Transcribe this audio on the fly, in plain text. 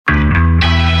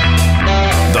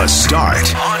The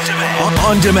Start. On demand.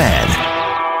 On demand.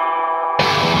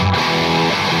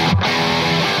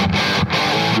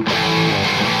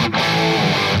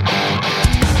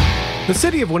 The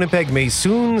city of Winnipeg may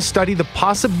soon study the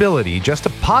possibility, just a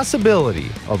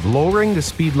possibility, of lowering the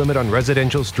speed limit on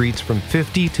residential streets from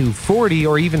 50 to 40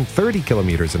 or even 30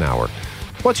 kilometers an hour.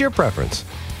 What's your preference?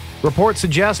 Reports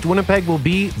suggest Winnipeg will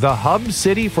be the hub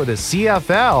city for the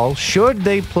CFL should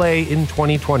they play in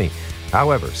 2020.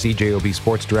 However, CJOB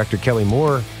Sports Director Kelly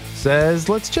Moore says,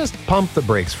 let's just pump the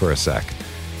brakes for a sec.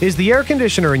 Is the air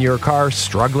conditioner in your car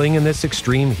struggling in this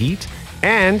extreme heat?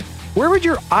 And where would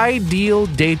your ideal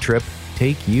day trip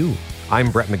take you?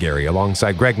 I'm Brett McGarry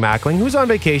alongside Greg Mackling, who's on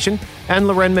vacation, and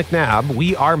Loren McNabb.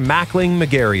 We are Mackling,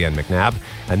 McGarry, and McNabb,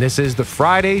 and this is the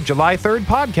Friday, July 3rd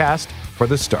podcast for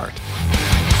The Start.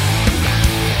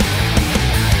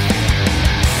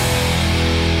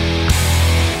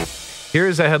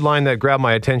 Here's a headline that grabbed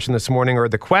my attention this morning, or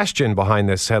the question behind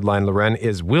this headline, Loren,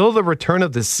 is will the return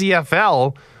of the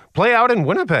CFL play out in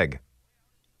Winnipeg?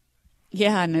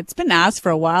 Yeah, and it's been asked for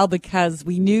a while because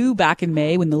we knew back in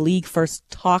May when the league first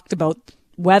talked about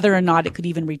whether or not it could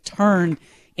even return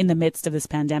in the midst of this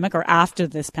pandemic or after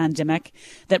this pandemic,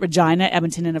 that Regina,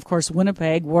 Edmonton, and of course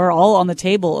Winnipeg were all on the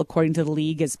table according to the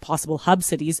league as possible hub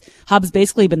cities. Hub's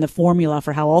basically been the formula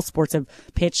for how all sports have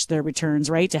pitched their returns,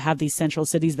 right? To have these central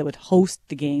cities that would host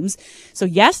the games. So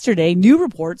yesterday, new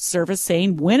reports surfaced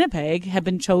saying Winnipeg had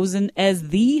been chosen as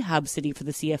the hub city for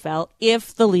the CFL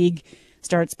if the league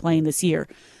starts playing this year.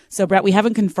 So, Brett, we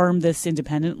haven't confirmed this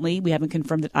independently. We haven't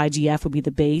confirmed that IGF would be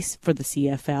the base for the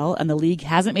CFL, and the league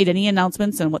hasn't made any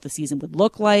announcements on what the season would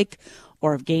look like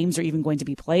or if games are even going to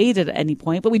be played at any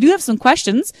point. But we do have some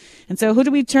questions. And so who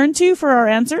do we turn to for our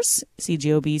answers?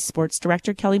 CJOB Sports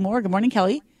Director Kelly Moore. Good morning,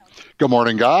 Kelly. Good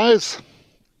morning, guys.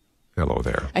 Hello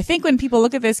there. I think when people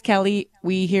look at this, Kelly,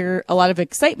 we hear a lot of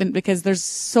excitement because there's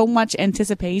so much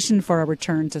anticipation for a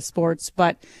return to sports.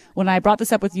 But when I brought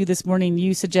this up with you this morning,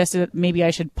 you suggested that maybe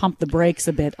I should pump the brakes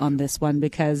a bit on this one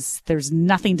because there's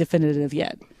nothing definitive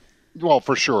yet. Well,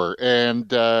 for sure.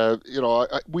 And,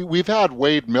 we've had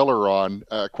Wade Miller on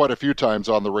quite a few times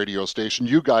on the radio station.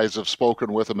 You guys have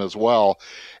spoken with him as well.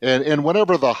 And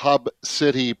whenever the hub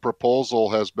city proposal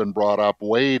has been brought up,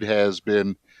 Wade has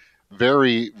been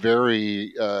very,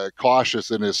 very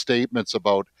cautious in his statements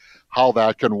about how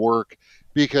that can work,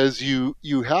 because you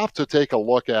have to take a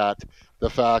look at the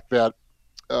fact that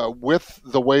with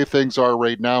the way things are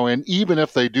right now, and even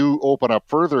if they do open up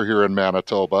further here in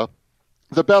Manitoba,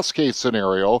 the best case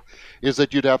scenario is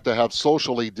that you'd have to have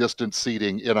socially distanced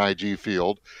seating in IG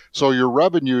Field. So your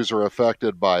revenues are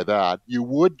affected by that. You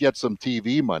would get some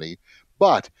TV money,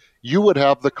 but you would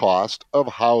have the cost of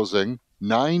housing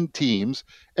 9 teams,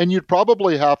 and you'd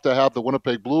probably have to have the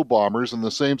Winnipeg Blue Bombers in the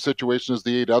same situation as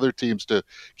the 8 other teams to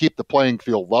keep the playing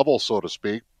field level, so to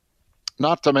speak.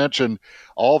 Not to mention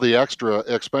all the extra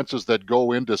expenses that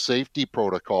go into safety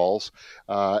protocols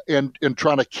and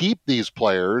trying to keep these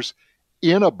players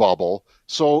in a bubble.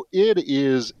 So it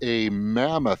is a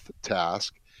mammoth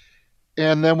task.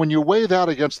 And then when you weigh that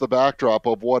against the backdrop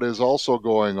of what is also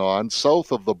going on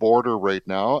south of the border right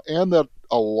now, and that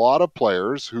a lot of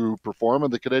players who perform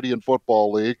in the Canadian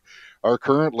Football League are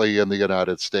currently in the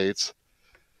United States,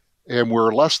 and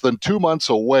we're less than 2 months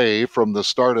away from the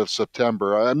start of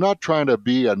September. I'm not trying to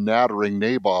be a nattering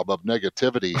nabob of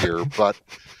negativity here, but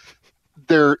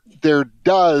there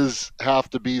does have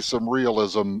to be some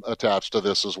realism attached to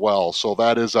this as well. So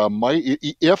that is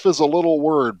if is a little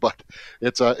word, but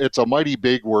it's a mighty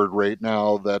big word right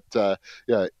now that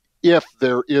if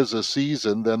there is a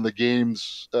season, then the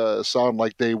games sound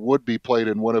like they would be played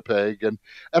in Winnipeg. And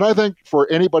I think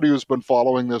for anybody who's been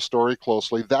following this story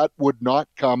closely, that would not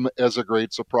come as a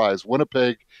great surprise.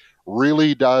 Winnipeg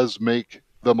really does make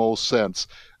the most sense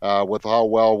with how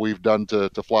well we've done to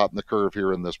flatten the curve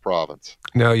here in this province.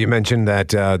 Now, you mentioned that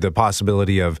the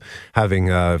possibility of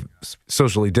having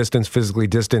socially distanced, physically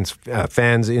distanced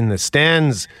fans in the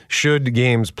stands should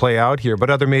games play out here.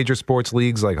 But other major sports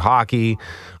leagues like hockey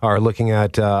are looking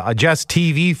at a just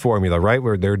TV formula, right,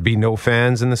 where there'd be no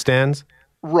fans in the stands?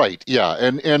 Right, yeah.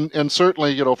 And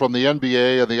certainly, from the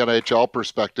NBA and the NHL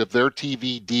perspective, their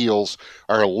TV deals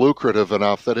are lucrative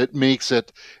enough that it makes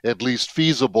it at least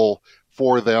feasible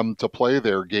for them to play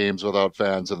their games without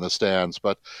fans in the stands.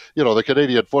 But, the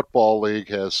Canadian Football League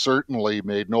has certainly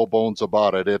made no bones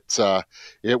about it.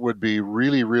 It would be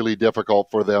really, really difficult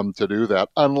for them to do that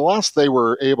unless they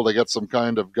were able to get some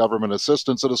kind of government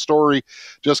assistance. And a story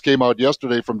just came out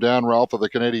yesterday from Dan Ralph of the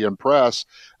Canadian Press.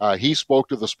 He spoke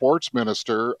to the sports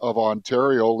minister of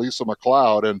Ontario, Lisa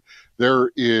MacLeod, and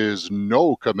there is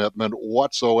no commitment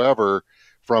whatsoever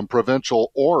from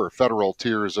provincial or federal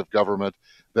tiers of government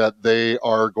that they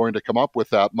are going to come up with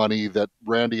that money that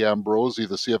Randy Ambrosi,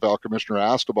 the CFL commissioner,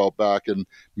 asked about back in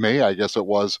May, I guess it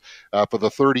was, for the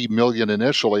 $30 million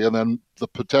initially, and then the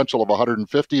potential of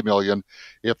 $150 million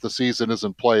if the season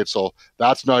isn't played. So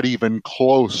that's not even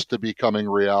close to becoming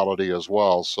reality as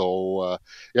well. So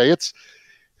it's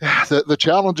the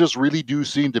challenges really do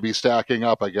seem to be stacking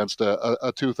up against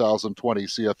a 2020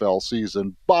 CFL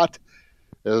season. But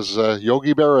as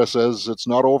Yogi Berra says, it's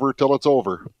not over till it's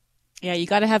over. Yeah, you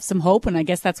got to have some hope, and I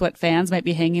guess that's what fans might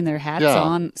be hanging their hats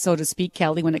on, so to speak,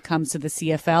 Kelly, when it comes to the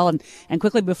CFL. And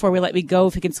quickly, before we let you go,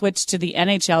 if we can switch to the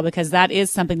NHL, because that is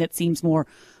something that seems more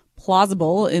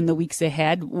plausible in the weeks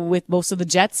ahead with most of the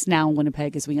Jets now in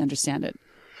Winnipeg, as we understand it.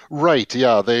 Right.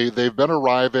 Yeah, they've been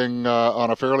arriving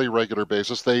on a fairly regular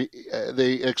basis. They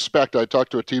expect. I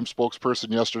talked to a team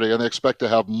spokesperson yesterday, and they expect to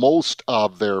have most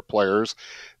of their players.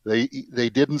 They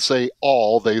didn't say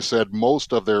all. They said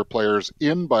most of their players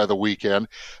in by the weekend.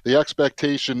 The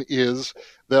expectation is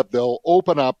that they'll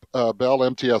open up Bell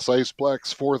MTS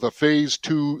Iceplex for the Phase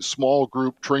 2 small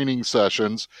group training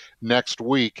sessions next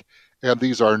week. And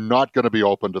these are not going to be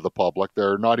open to the public.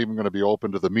 They're not even going to be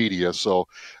open to the media. So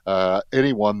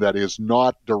anyone that is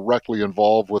not directly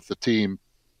involved with the team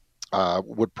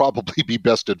would probably be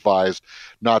best advised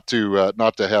not to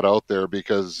head out there,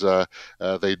 because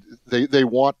they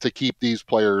want to keep these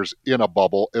players in a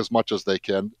bubble as much as they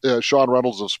can. Sean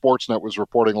Reynolds of Sportsnet was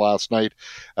reporting last night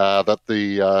that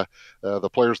the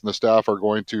players and the staff are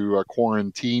going to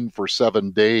quarantine for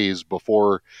 7 days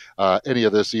before any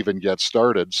of this even gets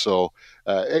started. So,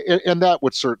 and that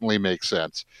would certainly make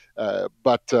sense.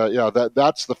 But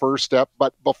that's the first step.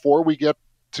 But before we get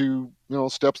to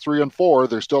steps 3 and 4,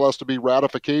 there still has to be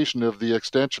ratification of the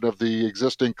extension of the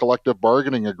existing collective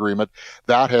bargaining agreement.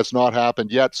 That has not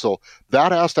happened yet, so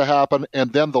that has to happen,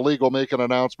 and then the league will make an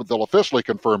announcement. They'll officially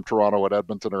confirm Toronto and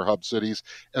Edmonton are hub cities,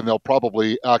 and they'll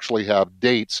probably actually have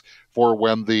dates for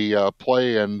when the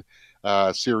play-in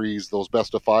series, those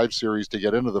best-of-5 series to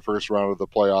get into the first round of the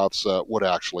playoffs would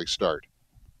actually start.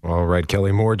 All right,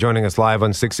 Kelly Moore joining us live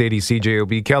on 680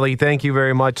 CJOB. Kelly, thank you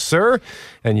very much, sir.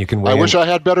 And you can weigh I in. wish I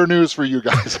had better news for you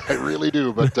guys. I really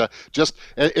do. But just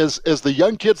as the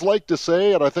young kids like to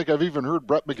say, and I think I've even heard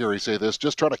Brett McGarry say this,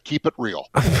 just try to keep it real.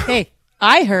 Hey,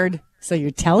 I heard. So you're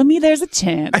telling me there's a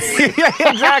chance. Yeah,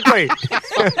 exactly.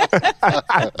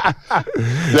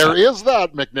 There is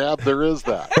that, McNabb. There is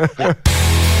that.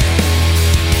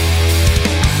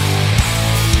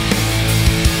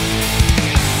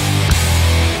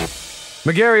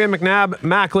 McGarry and McNabb,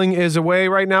 Mackling is away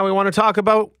right now. We want to talk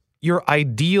about your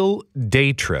ideal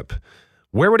day trip.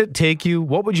 Where would it take you?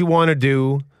 What would you want to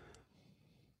do?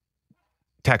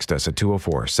 Text us at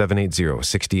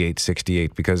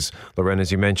 204-780-6868 because, Loren,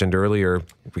 as you mentioned earlier,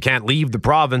 we can't leave the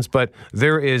province, but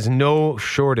there is no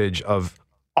shortage of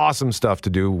awesome stuff to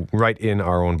do right in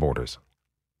our own borders.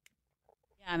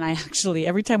 And I actually,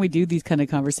 every time we do these kind of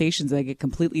conversations, I get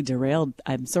completely derailed.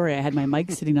 I'm sorry, I had my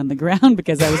mic sitting on the ground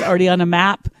because I was already on a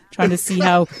map trying to see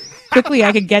how quickly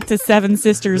I could get to Seven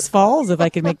Sisters Falls if I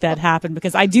could make that happen,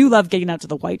 because I do love getting out to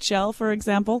the White Shell, for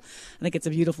example. I think it's a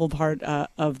beautiful part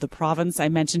of the province. I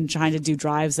mentioned trying to do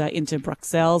drives into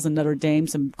Bruxelles and Notre Dame,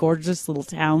 some gorgeous little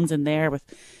towns in there with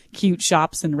cute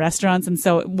shops and restaurants. And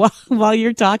so while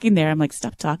you're talking there, I'm like,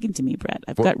 stop talking to me, Brett.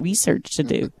 I've got research to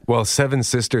do. Well, Seven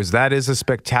Sisters, that is a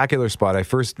spectacular spot. I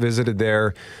first visited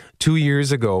there 2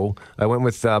 years ago. I went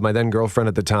with my then girlfriend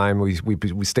at the time. We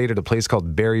stayed at a place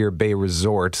called Barrier Bay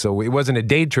Resort. So it wasn't a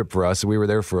day trip for us. We were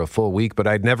there for a full week, but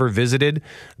I'd never visited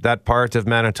that part of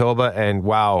Manitoba. And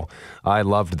wow, I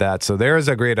loved that. So there's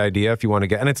a great idea if you want to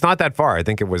get, and it's not that far. I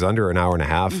think it was under an hour and a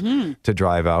half to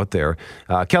drive out there.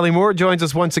 Kelly Moore joins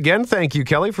us once again. Thank you,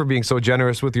 Kelly, for being so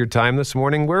generous with your time this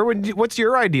morning. What's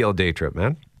your ideal day trip,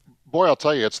 man? Boy, I'll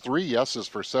tell you, it's 3 yeses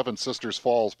for Seven Sisters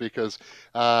Falls, because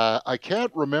I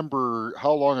can't remember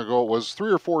how long ago it was,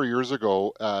 3 or 4 years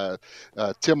ago.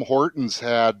 Tim Hortons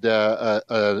had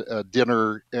a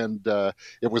dinner, and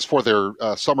it was for their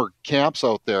summer camps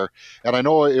out there. And I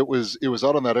know it was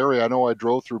out in that area. I know I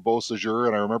drove through Beausejour,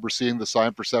 and I remember seeing the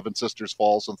sign for Seven Sisters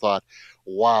Falls and thought,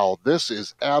 wow, this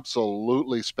is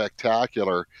absolutely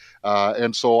spectacular.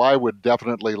 And so I would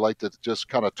definitely like to just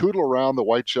kind of tootle around the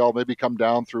White Shell, maybe come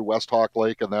down through West Hawk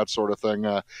Lake and that sort of thing.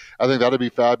 I think that'd be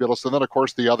fabulous. And then, of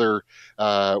course, the other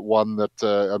one that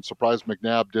I'm surprised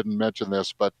McNabb didn't mention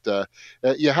this, but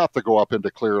you have to go up into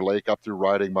Clear Lake, up through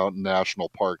Riding Mountain National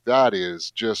Park. That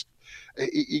is just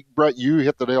Brett, you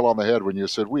hit the nail on the head when you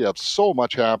said we have so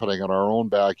much happening in our own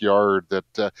backyard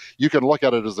that you can look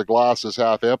at it as the glass is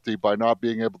half empty by not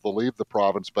being able to leave the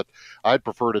province. But I'd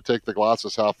prefer to take the glass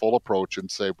is half full approach and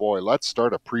say, boy, let's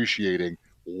start appreciating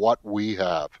what we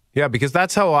have. Yeah, because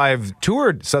that's how I've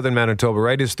toured southern Manitoba,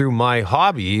 right? Is through my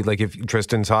hobby. Like if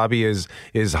Tristan's hobby is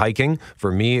hiking, for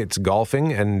me it's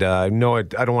golfing. And I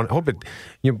don't want to hope it.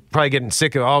 You're probably getting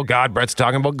sick of, oh God, Brett's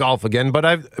talking about golf again.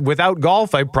 But without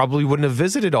golf, I probably wouldn't have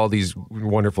visited all these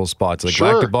wonderful spots. Like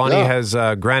Sure, Lac du Bonnet yeah. has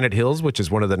Granite Hills, which is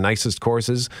one of the nicest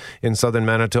courses in southern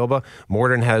Manitoba.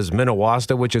 Morden has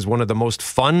Minnewasta, which is one of the most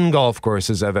fun golf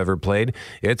courses I've ever played.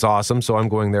 It's awesome. So I'm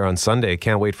going there on Sunday.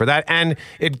 Can't wait for that. And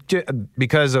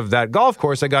because of that golf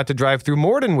course, I got to drive through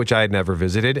Morden, which I had never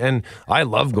visited, and I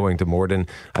love going to Morden.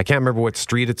 I can't remember what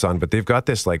street it's on, but they've got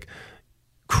this like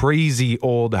crazy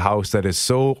old house that is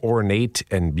so ornate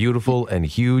and beautiful and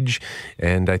huge,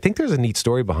 and I think there's a neat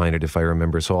story behind it if I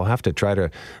remember, so I'll have to try to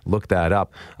look that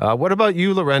up. What about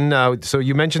you, Loren? So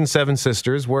you mentioned Seven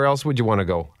Sisters. Where else would you want to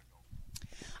go?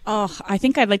 Oh, I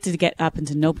think I'd like to get up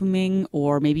into Nopaming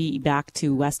or maybe back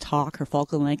to West Hawk or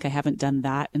Falkland Lake. I haven't done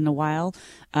that in a while.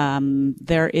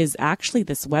 There is actually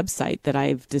this website that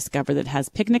I've discovered that has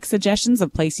picnic suggestions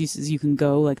of places you can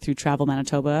go, like through Travel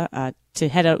Manitoba, to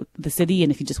head out the city.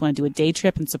 And if you just want to do a day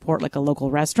trip and support like a local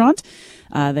restaurant,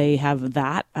 they have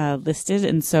that listed.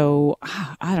 And so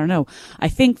I don't know. I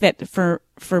think that for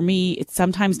me, it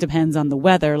sometimes depends on the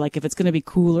weather. Like if it's going to be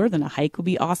cooler, then a hike would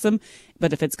be awesome.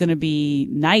 But if it's going to be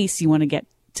nice, you want to get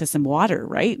to some water,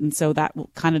 right? And so that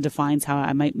kind of defines how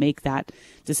I might make that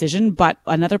decision. But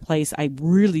another place I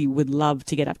really would love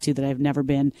to get up to that I've never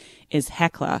been is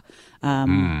Hecla.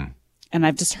 And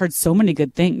I've just heard so many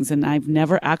good things, and I've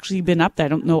never actually been up there. I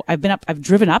don't know. I've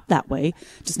driven up that way,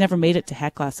 just never made it to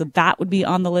Hecla. So that would be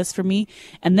on the list for me.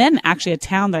 And then actually a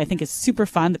town that I think is super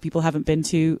fun that people haven't been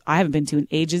to, I haven't been to in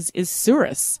ages, is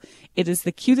Souris. It is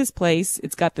the cutest place.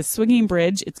 It's got the swinging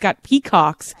bridge. It's got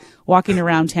peacocks walking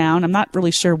around town. I'm not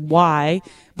really sure why,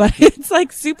 but it's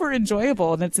like super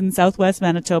enjoyable, and it's in southwest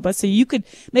Manitoba. So you could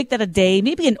make that a day,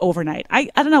 maybe an overnight. I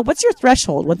don't know. What's your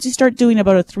threshold? Once you start doing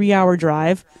about a 3-hour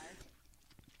drive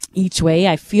each way,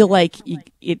 I feel like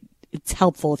it's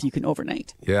helpful if you can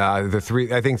overnight. Yeah,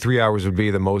 I think 3 hours would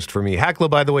be the most for me. Hecla,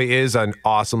 by the way, is an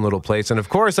awesome little place. And of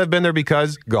course, I've been there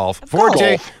because golf.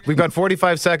 Forte, we've got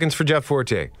 45 seconds for Jeff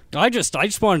Forte. I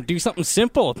just want to do something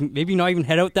simple. Maybe not even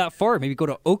head out that far. Maybe go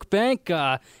to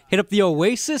Oakbank, hit up the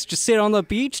Oasis, just sit on the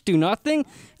beach, do nothing,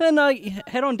 and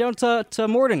head on down to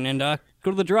Morden and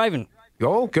go to the drive-in.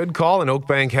 Oh, good call. And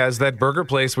Oakbank has that burger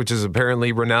place, which is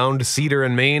apparently renowned. Cedar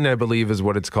and Maine, I believe, is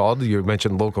what it's called. You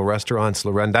mentioned local restaurants,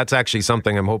 Loren. That's actually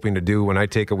something I'm hoping to do when I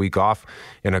take a week off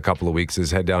in a couple of weeks,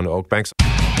 is head down to Oakbank.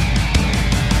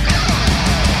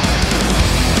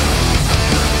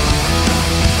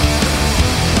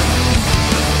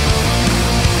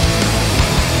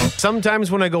 Sometimes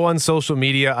when I go on social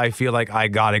media, I feel like I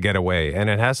gotta get away.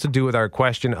 And it has to do with our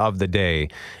question of the day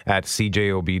at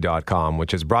CJOB.com,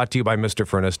 which is brought to you by Mr.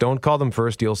 Furnace. Don't call them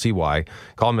first, you'll see why.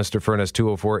 Call Mr. Furnace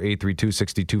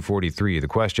 204-832-6243. The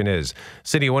question is,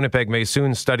 City of Winnipeg may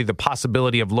soon study the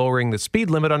possibility of lowering the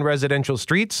speed limit on residential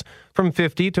streets from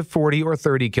 50 to 40 or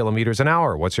 30 kilometers an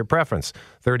hour. What's your preference?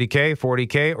 30K,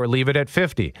 40K, or leave it at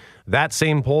 50? That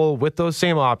same poll with those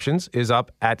same options is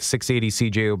up at 680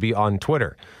 CJOB on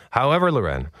Twitter. However,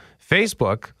 Loren,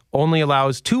 Facebook only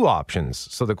allows 2 options.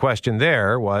 So the question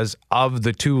there was, of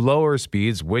the 2 lower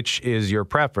speeds, which is your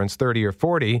preference, 30 or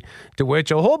 40? To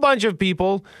which a whole bunch of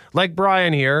people, like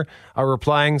Brian here, are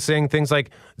replying saying things like,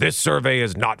 this survey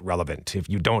is not relevant. If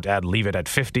you don't add leave it at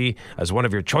 50 as one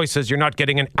of your choices, you're not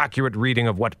getting an accurate reading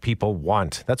of what people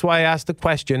want. That's why I asked the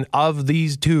question, of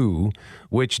these 2,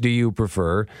 which do you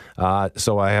prefer?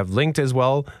 So I have linked as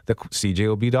well, the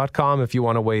CJOB.com if you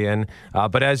want to weigh in.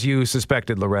 But as you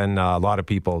suspected, Loren, a lot of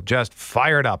people just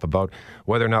fired up about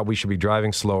whether or not we should be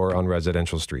driving slower on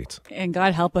residential streets. And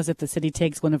God help us if the city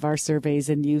takes one of our surveys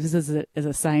and uses it as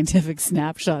a scientific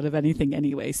snapshot of anything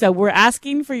anyway. So we're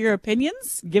asking for your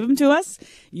opinions. Give them to us.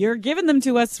 You're giving them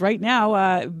to us right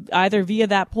now, either via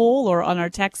that poll or on our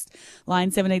text line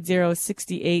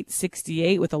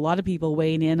 780-6868, with a lot of people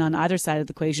weighing in on either side of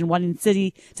the equation, wanting the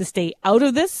city to stay out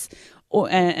of this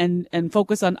and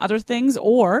focus on other things,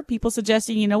 or people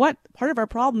suggesting, you know what, part of our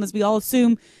problem is we all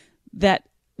assume that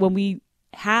when we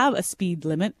have a speed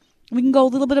limit, we can go a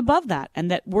little bit above that,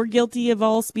 and that we're guilty of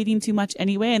all speeding too much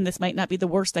anyway, and this might not be the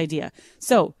worst idea.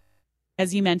 So,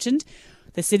 as you mentioned,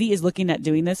 the city is looking at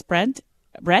doing this, Brett.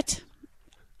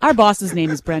 Our boss's name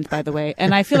is Brent, by the way,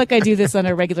 and I feel like I do this on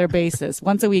a regular basis.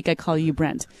 Once a week, I call you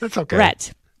Brent. That's okay.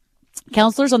 Brett,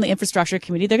 Councillors on the Infrastructure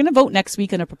Committee, they're going to vote next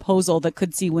week on a proposal that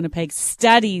could see Winnipeg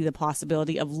study the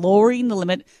possibility of lowering the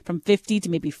limit from 50 to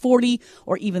maybe 40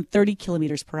 or even 30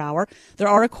 kilometers per hour. There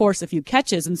are, of course, a few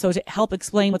catches. And so to help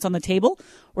explain what's on the table,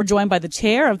 we're joined by the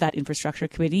chair of that Infrastructure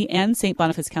Committee and St.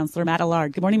 Boniface Councillor Matt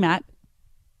Allard. Good morning, Matt.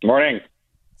 Good morning.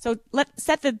 So let's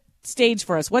set the stage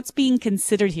for us. What's being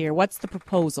considered here? What's the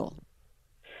proposal?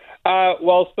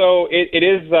 So it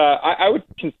is.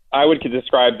 I would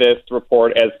describe this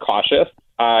report as cautious.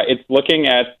 It's looking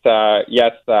at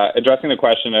addressing the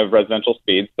question of residential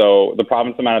speed. So the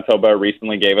province of Manitoba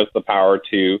recently gave us the power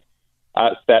to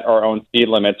set our own speed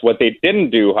limits. What they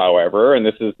didn't do, however, and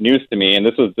this is news to me, and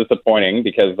this was disappointing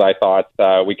because I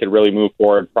thought we could really move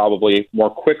forward probably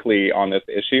more quickly on this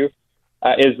issue,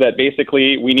 is that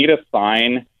basically we need a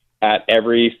sign at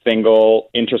every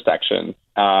single intersection.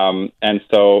 And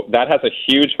so that has a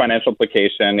huge financial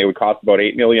implication. It would cost about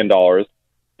 $8 million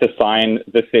to sign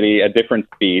the city a different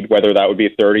speed, whether that would be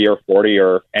 30 or 40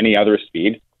 or any other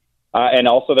speed. And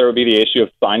also there would be the issue of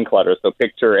sign clutter. So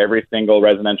picture every single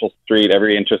residential street,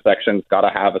 every intersection's got to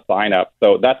have a sign up.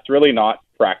 So that's really not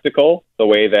practical the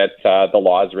way that the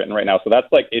law is written right now. So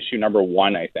that's like issue number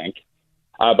one, I think.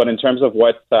 But in terms of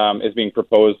what is being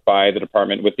proposed by the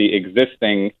department with the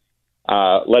existing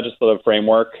legislative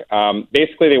framework,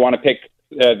 basically they want to pick,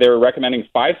 they're recommending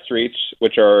 5 streets,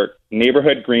 which are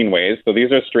neighborhood greenways. So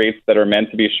these are streets that are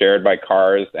meant to be shared by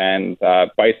cars and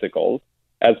bicycles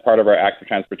as part of our active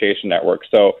transportation network.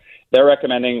 So they're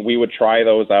recommending we would try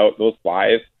those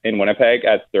 5 in Winnipeg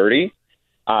at 30,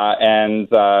 and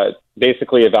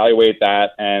basically evaluate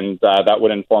that, and that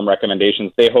would inform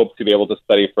recommendations. They hope to be able to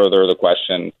study further the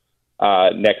question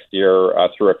next year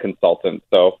through a consultant.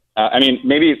 So,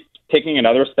 maybe taking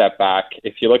another step back,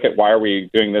 if you look at why are we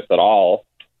doing this at all,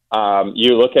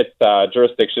 you look at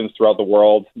jurisdictions throughout the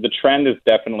world, the trend is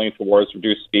definitely towards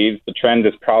reduced speeds. The trend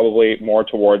is probably more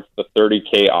towards the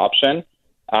 30K option.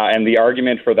 And the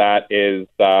argument for that is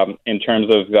in terms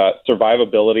of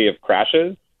survivability of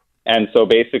crashes. And so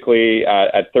basically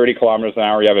at 30 kilometers an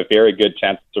hour, you have a very good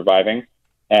chance of surviving.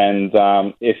 And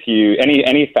if you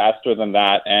any faster than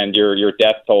that, and your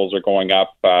death tolls are going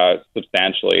up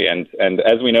substantially. And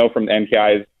as we know from the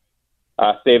NPI's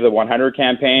Save the 100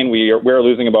 campaign, we're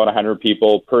losing about 100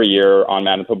 people per year on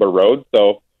Manitoba roads.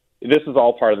 So this is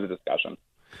all part of the discussion.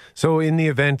 So in the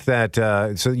event that,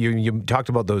 so you talked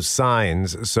about those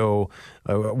signs, so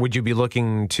would you be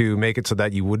looking to make it so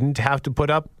that you wouldn't have to put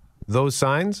up those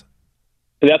signs?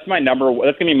 That's going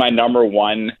to be my number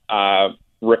one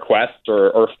request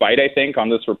or fight, I think, on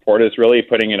this report, is really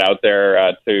putting it out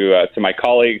there to my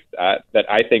colleagues that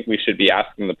I think we should be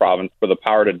asking the province for the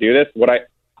power to do this.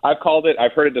 I've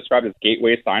heard it described as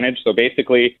gateway signage. So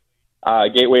basically,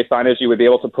 gateway signage, you would be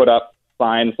able to put up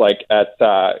signs like at,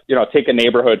 take a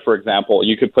neighborhood, for example.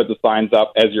 You could put the signs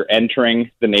up as you're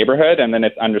entering the neighborhood, and then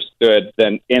it's understood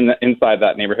then inside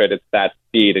that neighborhood, it's that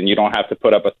speed, and you don't have to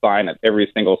put up a sign at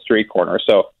every single street corner.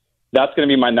 So that's going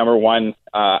to be my number one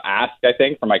ask, I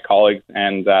think, for my colleagues,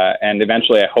 and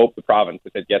eventually I hope the province,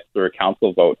 if it gets through a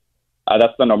council vote,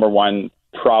 that's the number one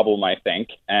problem, I think.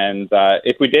 And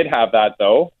if we did have that,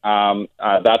 though,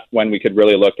 that's when we could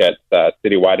really look at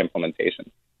citywide implementation.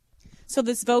 So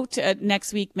this vote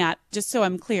next week, Matt, just so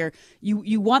I'm clear,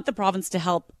 you want the province to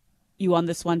help you on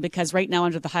this one, because right now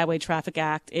under the Highway Traffic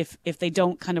Act, if they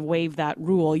don't kind of waive that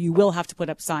rule, you will have to put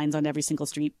up signs on every single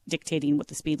street dictating what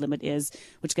the speed limit is,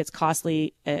 which gets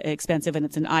costly, expensive, and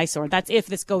it's an eyesore. That's if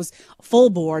this goes full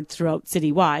board throughout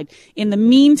citywide. In the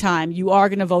meantime, you are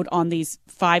going to vote on these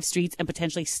 5 streets and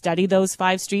potentially study those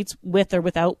 5 streets with or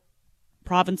without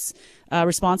province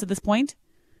response at this point?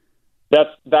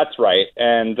 That's right.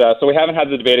 And so we haven't had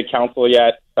the debate at council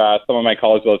yet. Some of my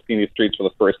colleagues will have seen these streets for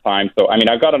the first time. So,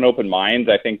 I've got an open mind.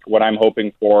 I think what I'm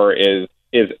hoping for is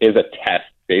a test,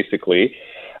 basically.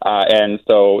 And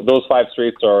so those 5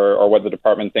 streets are what the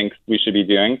department thinks we should be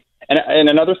doing. And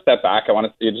another step back, I want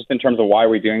to see, just in terms of why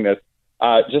we're doing this,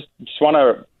 just want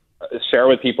to share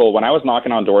with people, when I was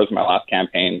knocking on doors in my last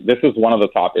campaign, this is one of the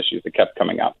top issues that kept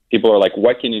coming up. People are like,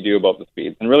 what can you do about the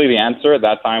speeds? And really the answer at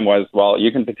that time was, well,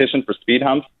 you can petition for speed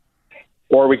humps,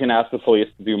 or we can ask the police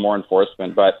to do more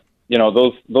enforcement. But,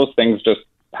 those things just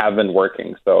have been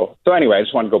working. So anyway, I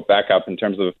just want to go back up in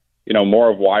terms of, more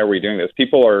of why are we doing this.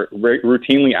 People are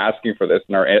routinely asking for this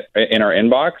in our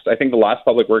inbox. I think the last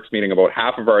Public Works meeting, about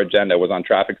half of our agenda was on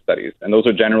traffic studies. And those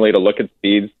are generally to look at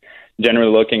speeds,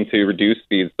 generally looking to reduce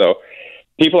speeds. So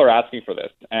people are asking for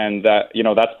this, and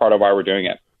that's part of why we're doing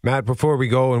it. Matt, before we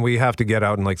go, and we have to get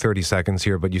out in like 30 seconds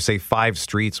here, but you say 5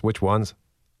 streets, which ones?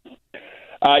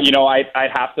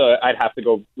 I'd have to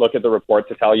go look at the report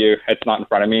to tell you. It's not in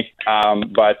front of me.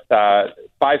 But 5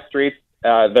 streets,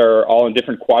 they're all in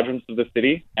different quadrants of the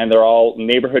city, and they're all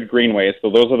neighborhood greenways. So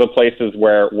those are the places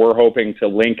where we're hoping to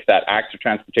link that active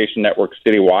transportation network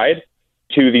citywide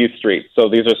to these streets. So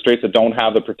these are streets that don't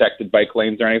have the protected bike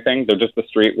lanes or anything. They're just a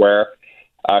street where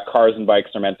cars and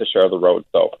bikes are meant to share the road.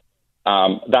 So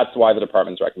that's why the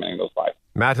department's recommending those 5.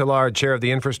 Matt Allard, Chair of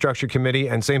the Infrastructure Committee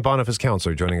and St. Boniface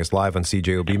Councillor, joining us live on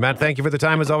CJOB. Matt, thank you for the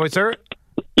time as always, sir.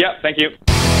 Yeah, thank you.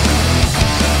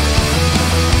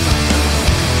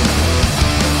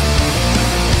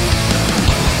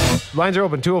 Lines are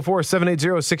open,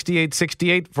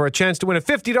 204-780-6868 for a chance to win a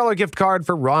 $50 gift card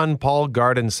for Ron Paul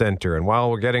Garden Center. And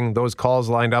while we're getting those calls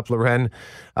lined up, Loren,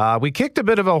 we kicked a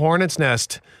bit of a hornet's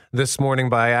nest this morning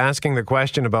by asking the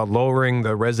question about lowering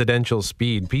the residential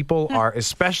speed. People are,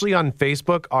 especially on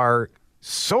Facebook, are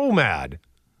so mad.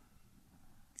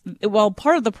 Well,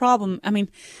 part of the problem,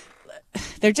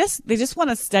 they just want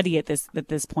to study at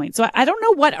this point. So I don't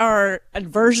know what our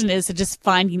aversion is to just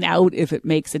finding out if it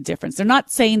makes a difference. They're not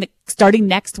saying that starting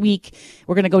next week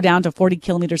we're going to go down to 40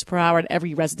 kilometers per hour at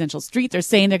every residential street. They're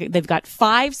saying they've got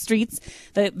 5 streets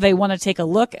that they want to take a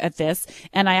look at this.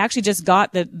 And I actually just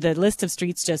got the list of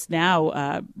streets just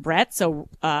now, Brett. So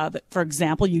for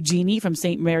example, Eugenie from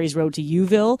St. Mary's Road to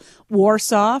Youville,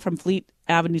 Warsaw from Fleet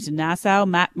Avenue to Nassau,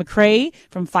 Matt McRae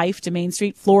from Fife to Main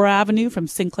Street, Flora Avenue from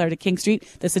Sinclair to King Street.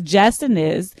 The suggestion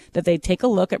is that they take a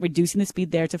look at reducing the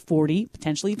speed there to 40,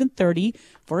 potentially even 30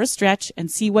 for a stretch, and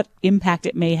see what impact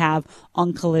it may have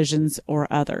on collisions or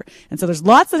other. And so there's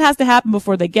lots that has to happen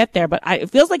before they get there, but it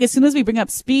feels like as soon as we bring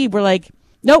up speed, we're like,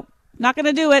 nope. Not going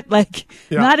to do it.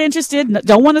 Not interested.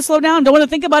 Don't want to slow down. Don't want to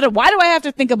think about it. Why do I have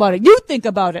to think about it? You think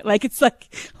about it. It's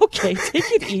okay, take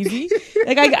it easy.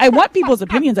 I want people's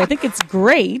opinions. I think it's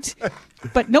great,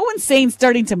 but no one's saying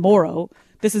starting tomorrow,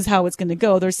 this is how it's going to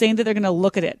go. They're saying that they're going to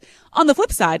look at it. On the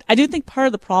flip side, I do think part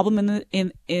of the problem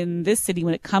in this city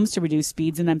when it comes to reduced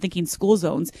speeds, and I'm thinking school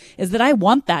zones, is that I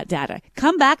want that data.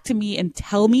 Come back to me and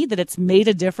tell me that it's made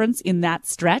a difference in that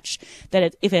stretch,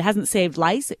 that if it hasn't saved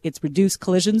lives, it's reduced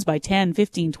collisions by 10,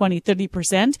 15, 20,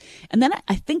 30%. And then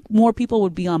I think more people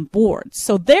would be on board.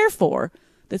 So therefore,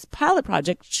 this pilot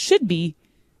project should be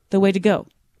the way to go.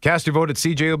 Cast your vote at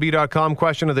CJOB.com.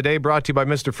 Question of the day brought to you by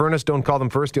Mr. Furnace. Don't call them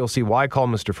first. You'll see why. Call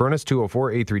Mr. Furnace,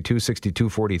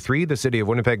 204-832-6243. The City of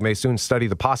Winnipeg may soon study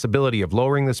the possibility of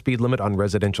lowering the speed limit on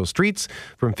residential streets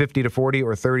from 50 to 40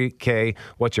 or 30K.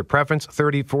 What's your preference?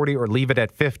 30, 40, or leave it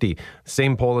at 50?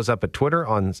 Same poll is up at Twitter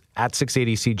at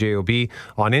 680CJOB.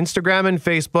 On Instagram and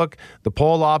Facebook, the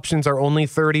poll options are only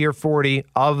 30 or 40.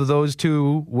 Of those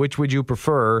two, which would you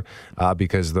prefer?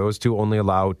 Because those two only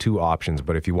allow 2 options.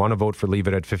 But if you want to vote for leave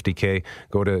it at 50K,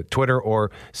 go to Twitter or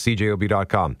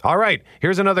CJOB.com. All right,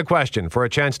 here's another question for a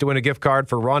chance to win a gift card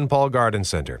for Ron Paul Garden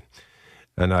Center.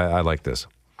 And I like this.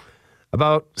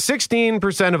 About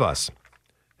 16% of us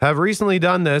have recently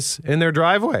done this in their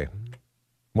driveway.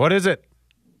 What is it?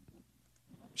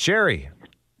 Sherry.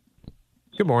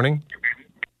 Good morning.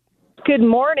 Good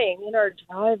morning. In our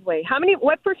driveway.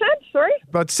 What percent? Sorry?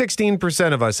 About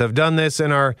 16% of us have done this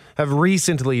and have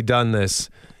recently done this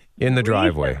in the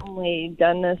driveway. Recently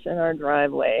done this in our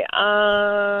driveway.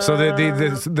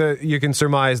 So you can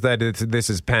surmise that this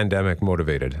is pandemic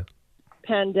motivated.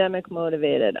 Pandemic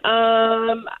motivated.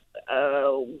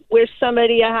 Wish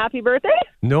somebody a happy birthday?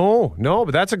 No,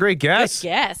 but that's a great guess. Good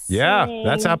guess. Yeah,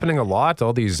 that's happening a lot.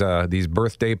 All these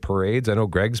birthday parades. I know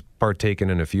Greg's partaken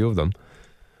in a few of them.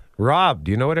 Rob, do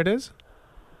you know what it is?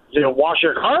 Wash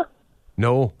your car?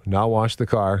 No, not wash the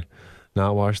car.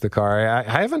 Not wash the car. I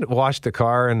haven't washed the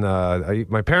car, and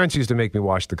my parents used to make me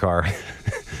wash the car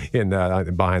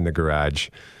behind the garage.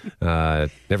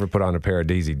 Never put on a pair of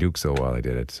Daisy Dukes though while I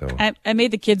did it. So I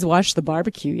made the kids wash the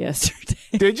barbecue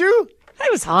yesterday. Did you?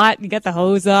 It was hot. You got the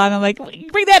hose on. I'm like,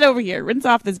 bring that over here. Rinse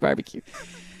off this barbecue.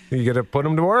 You got to put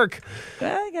them to work.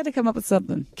 I got to come up with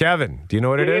something. Kevin, do you know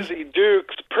what it is? Daisy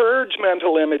Dukes, purge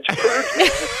mental image.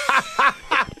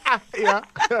 Yeah.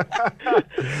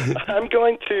 I'm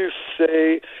going to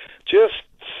say just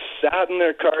sat in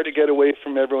their car to get away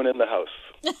from everyone in the house.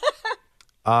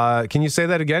 Can you say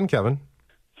that again, Kevin?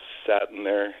 Sat in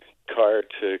their car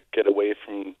to get away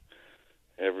from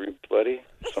everybody.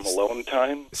 Some alone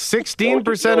time.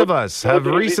 16% of us have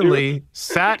recently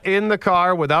sat in the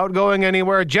car without going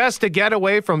anywhere just to get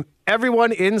away from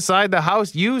everyone inside the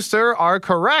house. You, sir, are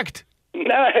correct.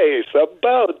 Nice.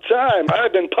 About time.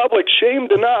 I've been public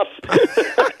shamed enough.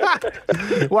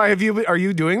 Why are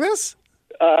you doing this?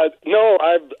 No,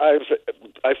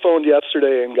 I phoned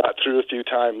yesterday and got through a few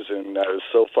times, and I was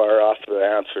so far off the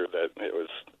answer that it was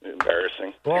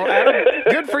Embarrassing. Well, Adam,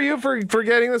 good for you for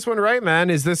getting this one right, man.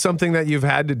 Is this something that you've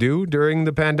had to do during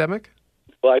the pandemic?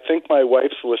 Well, I think my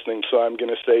wife's listening, so I'm going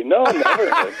to say no,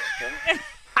 never.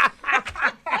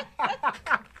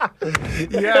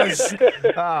 Yes.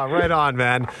 Right on,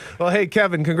 man. Well, hey,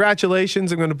 Kevin,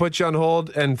 congratulations. I'm going to put you on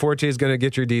hold, and Forte is going to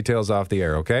get your details off the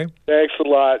air, okay? Thanks a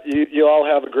lot. You all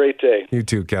have a great day. You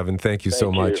too, Kevin. Thank you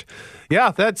so much.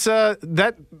 Yeah, that's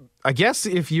that. I guess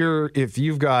if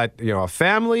you've got a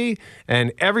family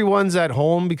and everyone's at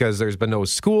home because there's been no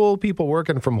school, people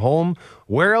working from home,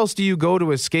 where else do you go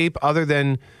to escape other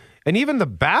than? And even the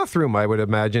bathroom, I would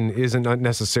imagine, isn't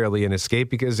necessarily an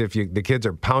escape because if the kids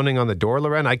are pounding on the door,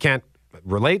 Loren, I can't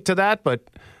relate to that, but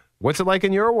what's it like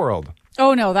in your world?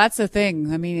 Oh, no, that's the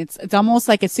thing. I mean, it's almost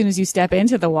like as soon as you step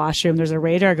into the washroom, there's a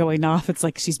radar going off. It's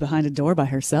like she's behind a door by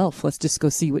herself. Let's just go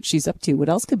see what she's up to. What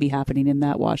else could be happening in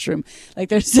that washroom? Like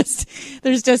there's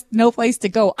just no place to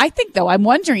go. I think, though, I'm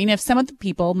wondering if some of the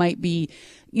people might be,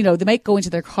 they might go into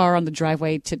their car on the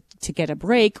driveway to get a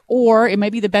break, or it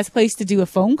might be the best place to do a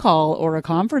phone call or a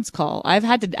conference call. I've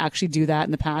had to actually do that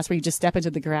in the past where you just step into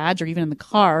the garage or even in the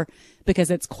car because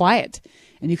it's quiet.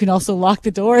 And you can also lock the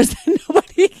doors and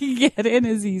nobody can get in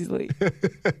as easily.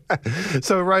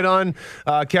 So right on,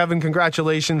 Kevin,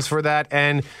 congratulations for that.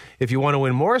 And if you want to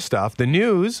win more stuff, the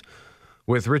news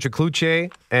with Richard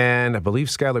Cloutier and I believe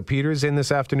Skylar Peters in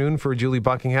this afternoon for Julie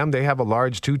Buckingham. They have a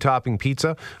large 2-topping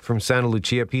pizza from Santa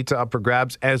Lucia Pizza up for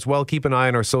grabs as well. Keep an eye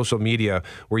on our social media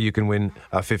where you can win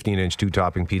a 15-inch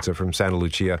 2-topping pizza from Santa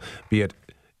Lucia, be it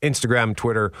Instagram,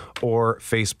 Twitter, or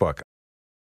Facebook.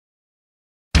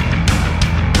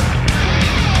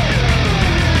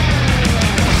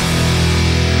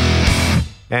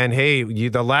 And hey,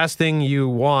 the last thing you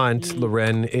want,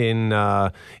 Loren, in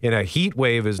a heat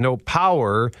wave is no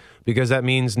power, because that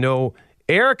means no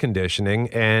air conditioning.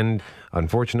 And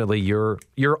unfortunately, your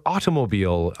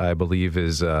automobile, I believe,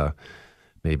 is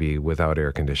maybe without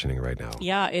air conditioning right now.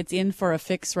 Yeah, it's in for a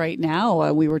fix right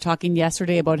now. We were talking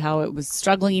yesterday about how it was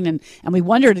struggling, and we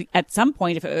wondered at some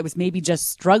point if it was maybe just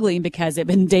struggling because it had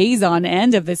been days on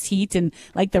end of this heat. And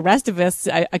like the rest of us,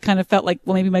 I kind of felt like,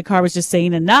 well, maybe my car was just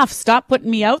saying enough, stop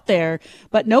putting me out there.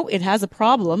 But no, it has a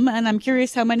problem. And I'm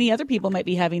curious how many other people might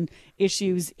be having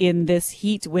issues in this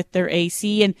heat with their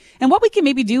AC and what we can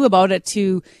maybe do about it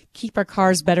to keep our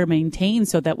cars better maintained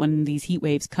so that when these heat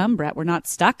waves come, Brett, we're not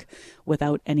stuck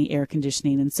without any air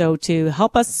conditioning. And so to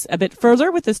help us a bit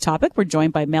further with this topic, we're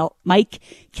joined by Mike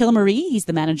Kilmarie. He's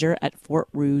the manager at Fort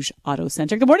Rouge Auto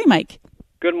Center. Good morning, Mike.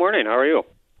 Good morning. How are you?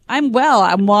 I'm well.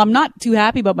 I'm not too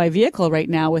happy about my vehicle right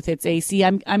now with its AC.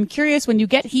 I'm curious, when you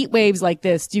get heat waves like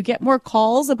this, do you get more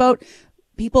calls about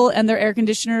people and their air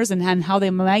conditioners and how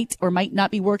they might or might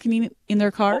not be working in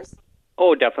their cars?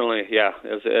 Oh, definitely, yeah.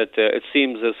 It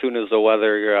seems as soon as the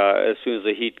weather, as soon as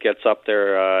the heat gets up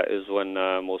there, is when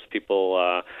most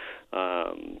people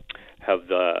have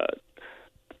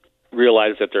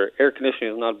realized that their air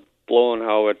conditioning is not blowing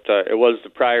how it was the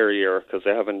prior year, because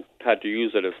they haven't had to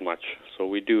use it as much. So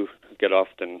we do get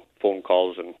often phone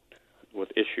calls and with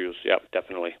issues. Yeah,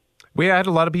 definitely. We had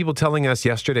a lot of people telling us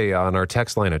yesterday on our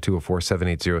text line at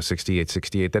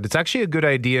 204-780-6868 that it's actually a good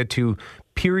idea to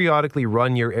periodically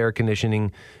run your air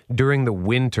conditioning during the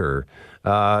winter.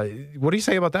 What do you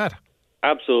say about that?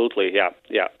 Absolutely, yeah.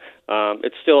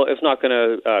 It's not going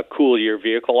to cool your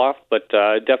vehicle off, but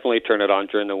definitely turn it on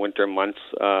during the winter months.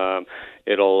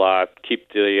 It'll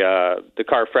keep the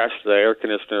car fresh. The air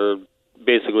conditioner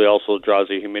basically also draws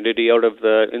the humidity out of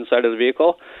the inside of the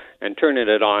vehicle, and turning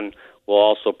it on will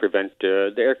also prevent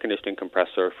the air conditioning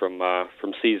compressor from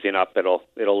seizing up.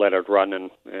 It'll let it run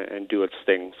and do its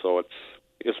thing. So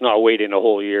it's not waiting a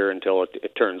whole year until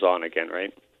it turns on again,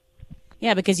 right?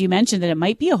 Yeah, because you mentioned that it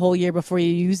might be a whole year before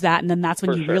you use that, and then that's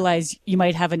when realize you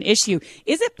might have an issue.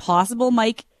 Is it possible,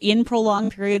 Mike, in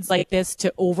prolonged periods like this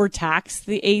to overtax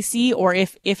the AC, or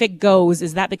if it goes,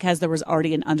 is that because there was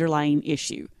already an underlying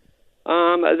issue?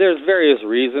 There's various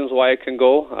reasons why it can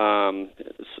go.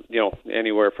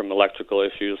 Anywhere from electrical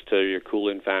issues to your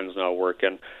cooling fans not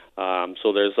working.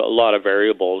 So there's a lot of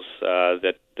variables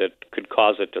that could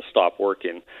cause it to stop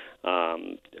working.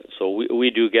 So we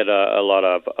do get a lot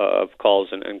of calls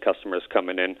and customers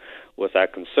coming in with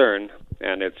that concern,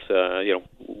 and it's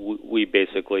we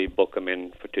basically book them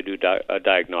in to do a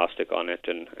diagnostic on it,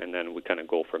 and then we kind of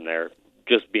go from there.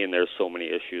 Just being there's so many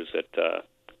issues that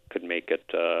could make it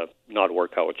not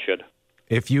work how it should.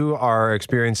 If you are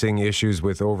experiencing issues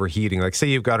with overheating, like say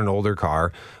you've got an older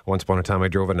car. Once upon a time I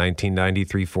drove a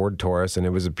 1993 Ford Taurus and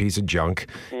it was a piece of junk,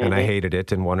 and I hated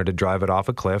it and wanted to drive it off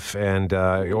a cliff, and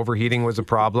overheating was a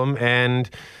problem. And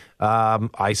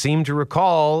I seem to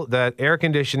recall that air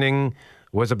conditioning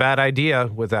was a bad idea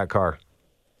with that car.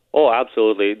 Oh,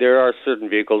 absolutely. There are certain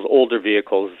vehicles, older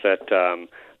vehicles, that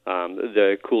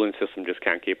the cooling system just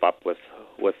can't keep up with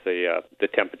the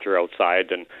temperature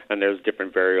outside, and there's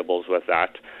different variables with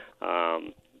that.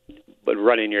 But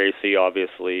running your AC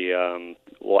obviously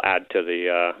will add to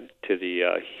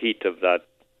the heat of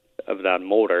that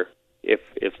motor if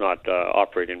it's not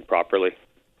operating properly.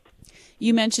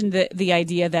 You mentioned the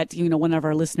idea that, one of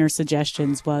our listeners'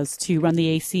 suggestions was to run the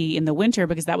AC in the winter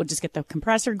because that would just get the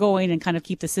compressor going and kind of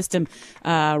keep the system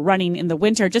running in the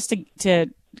winter just to,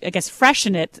 I guess,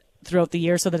 freshen it throughout the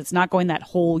year so that it's not going that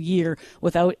whole year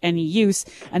without any use.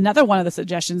 Another one of the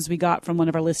suggestions we got from one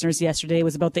of our listeners yesterday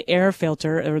was about the air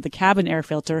filter or the cabin air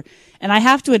filter. And I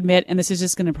have to admit, and this is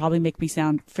just going to probably make me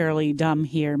sound fairly dumb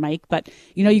here, Mike, but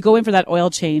you go in for that oil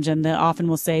change and they often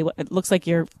will say, it looks like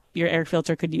your air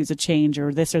filter could use a change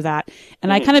or this or that.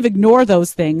 And I kind of ignore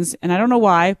those things. And I don't know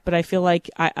why, but I feel like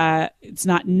it's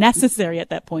not necessary at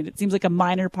that point. It seems like a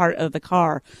minor part of the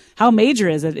car. How major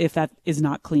is it if that is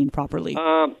not cleaned properly?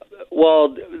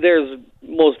 Well, there's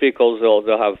most vehicles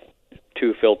they'll have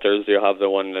two filters. You'll have the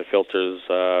one that filters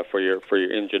for your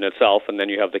engine itself, and then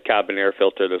you have the cabin air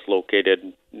filter that's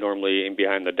located normally in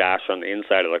behind the dash on the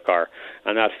inside of the car,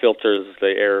 and that filters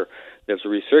the air that's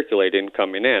recirculating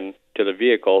coming in to the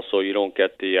vehicle, so you don't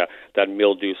get that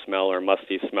mildew smell or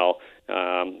musty smell.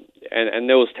 And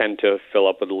those tend to fill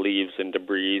up with leaves and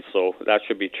debris, so that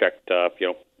should be checked.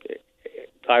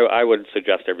 I would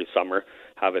suggest every summer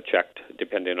have it checked,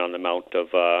 depending on the amount of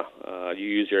you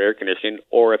use your air conditioning,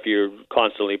 or if you're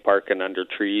constantly parking under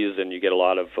trees and you get a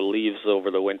lot of leaves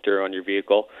over the winter on your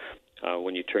vehicle.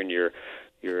 When you turn your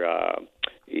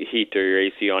heat or your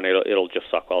AC on, it'll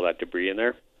just suck all that debris in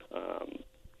there.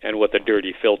 And with a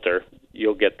dirty filter,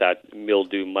 you'll get that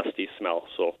mildew, musty smell.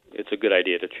 So it's a good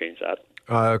idea to change that.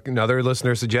 Another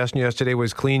listener suggestion yesterday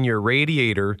was clean your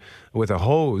radiator with a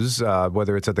hose,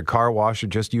 whether it's at the car wash or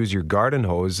just use your garden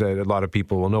hose. A lot of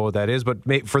people will know what that is. But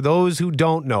for those who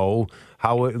don't know,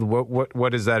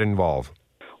 what does that involve?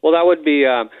 Well, that would be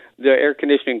the air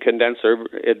conditioning condenser.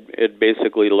 It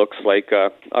basically looks like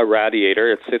a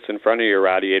radiator. It sits in front of your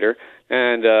radiator,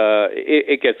 and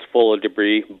it gets full of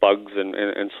debris, bugs,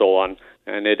 and so on.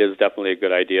 And it is definitely a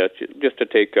good idea just to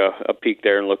take a peek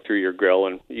there and look through your grill,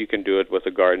 and you can do it with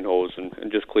a garden hose and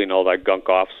just clean all that gunk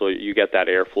off so you get that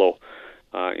airflow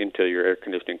into your air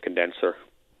conditioning condenser.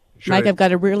 Sure. Mike, I've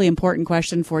got a really important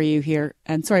question for you here.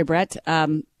 And sorry, Brett,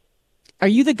 are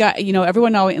you the guy,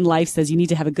 everyone in life says you need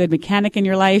to have a good mechanic in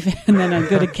your life and then a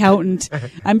good accountant.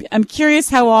 I'm curious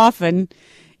how often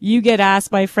you get asked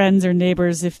by friends or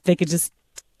neighbors if they could just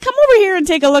come over here and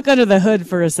take a look under the hood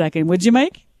for a second. Would you,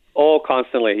 Mike? Oh,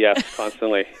 constantly. Yes,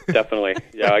 constantly. Definitely.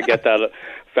 Yeah, I get that.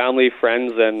 Family,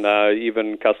 friends, and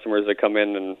even customers that come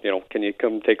in and, can you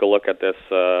come take a look at this,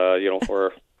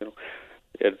 or,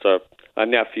 it's a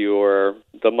nephew or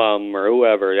the mom or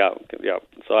whoever. Yeah.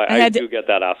 So I do get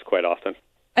that asked quite often.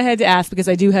 I had to ask because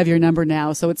I do have your number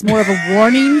now, so it's more of a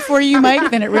warning for you,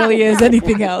 Mike, than it really is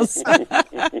anything else.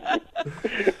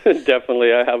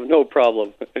 Definitely, I have no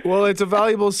problem. Well, it's a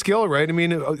valuable skill, right? I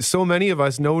mean, so many of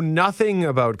us know nothing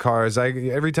about cars.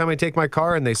 Every time I take my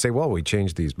car and they say, well, we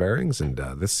changed these bearings and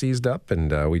this seized up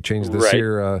and we changed this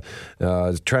here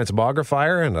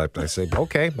transmogrifier, and I say,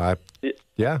 okay,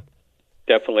 yeah.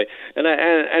 Definitely,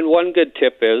 and one good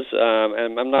tip is,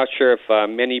 and I'm not sure if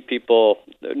many people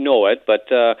know it, but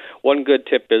one good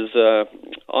tip is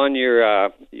on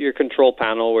your control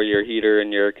panel where your heater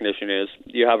and your air conditioner is,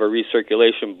 you have a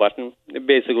recirculation button. It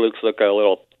basically looks like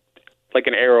like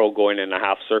an arrow going in a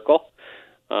half circle.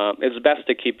 It's best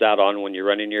to keep that on when you're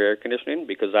running your air conditioning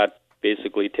because that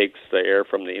basically takes the air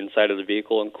from the inside of the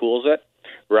vehicle and cools it,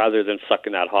 rather than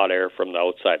sucking that hot air from the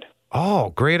outside. Oh,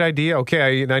 great idea.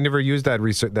 Okay, I never used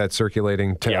that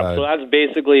circulating. Yeah, so that's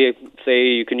basically, say,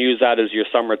 you can use that as your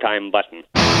summertime button.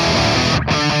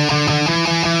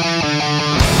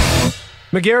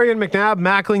 McGarry and McNabb,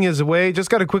 Mackling is away. Just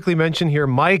got to quickly mention here,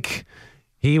 Mike.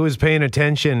 He was paying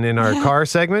attention in our car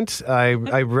segment. I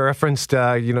referenced,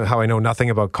 how I know nothing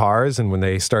about cars. And when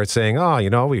they start saying,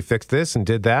 we fixed this and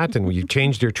did that and we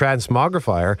changed your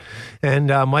transmogrifier. And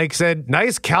Mike said,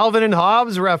 nice Calvin and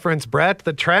Hobbes reference, Brett,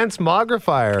 the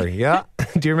transmogrifier. Yeah.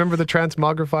 Do you remember the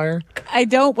transmogrifier? I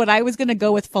don't, but I was going to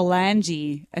go with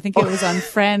phalange. I think it was on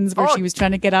Friends where she was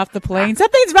trying to get off the plane.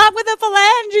 Something's wrong with the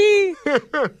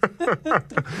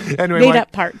phalange. Anyway, made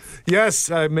up parts.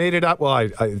 Yes, I made it up. Well,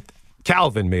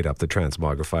 Calvin made up the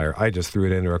transmogrifier. I just threw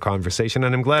it into a conversation,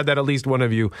 and I'm glad that at least one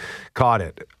of you caught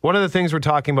it. One of the things we're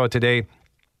talking about today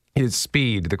is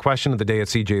speed. The question of the day at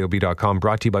CJOB.com,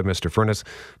 brought to you by Mr. Furnace.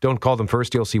 Don't call them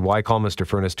first. You'll see why. Call Mr.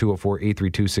 Furnace,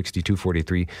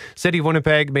 204-832-6243. City of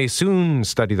Winnipeg may soon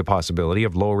study the possibility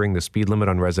of lowering the speed limit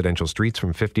on residential streets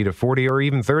from 50 to 40 or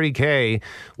even 30K.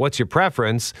 What's your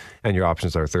preference? And your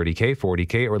options are 30K,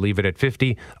 40K, or leave it at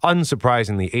 50.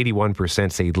 Unsurprisingly,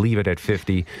 81% say leave it at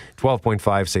 50,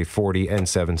 12.5 say 40, and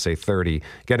 7 say 30.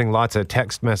 Getting lots of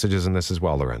text messages in this as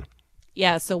well, Loren.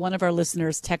 Yeah, so one of our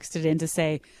listeners texted in to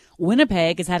say,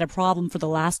 Winnipeg has had a problem for the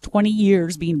last 20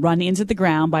 years being run into the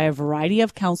ground by a variety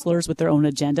of councillors with their own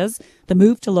agendas. The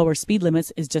move to lower speed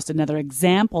limits is just another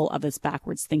example of this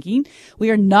backwards thinking. We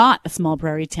are not a small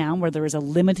prairie town where there is a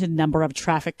limited number of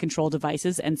traffic control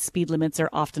devices and speed limits are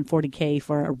often 40K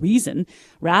for a reason.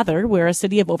 Rather, we're a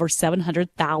city of over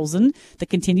 700,000 that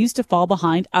continues to fall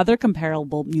behind other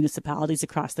comparable municipalities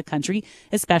across the country,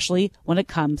 especially when it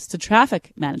comes to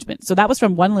traffic management. So that was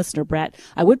from one listener, Brett.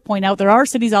 I would point out there are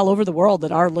cities all over the world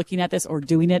that are looking at this or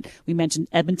doing it. We mentioned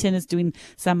Edmonton is doing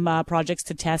some projects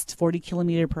to test 40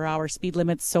 kilometer per hour speed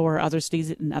limits. So are other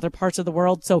cities in other parts of the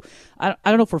world. So I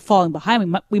don't know if we're falling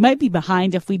behind. We might be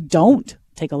behind if we don't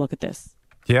take a look at this.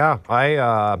 Yeah,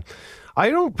 I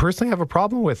don't personally have a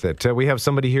problem with it. We have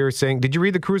somebody here saying, did you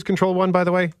read the cruise control one, by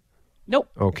the way? Nope.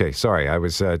 Okay, sorry. I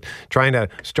was trying to.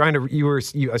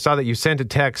 I saw that you sent a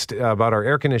text about our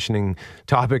air conditioning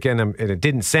topic, and it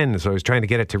didn't send. So I was trying to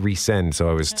get it to resend. So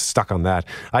I was stuck on that.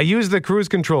 I use the cruise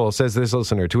control, says this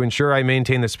listener, to ensure I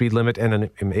maintain the speed limit and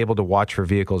am able to watch for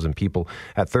vehicles and people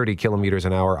at 30 kilometers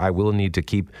an hour. I will need to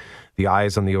keep the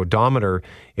eyes on the odometer,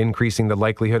 increasing the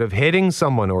likelihood of hitting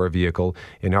someone or a vehicle.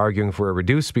 In arguing for a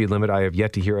reduced speed limit, I have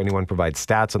yet to hear anyone provide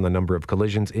stats on the number of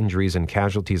collisions, injuries, and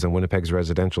casualties on Winnipeg's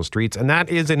residential streets. And that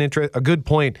is a good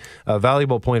point, a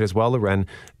valuable point as well, Loren,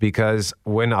 because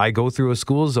when I go through a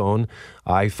school zone,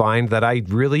 I find that I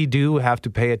really do have to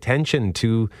pay attention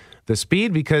to the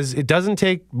speed, because it doesn't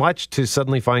take much to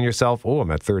suddenly find yourself, oh,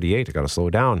 I'm at 38, I got to slow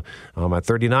down. I'm at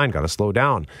 39, got to slow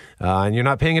down. And you're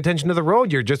not paying attention to the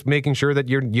road. You're just making sure that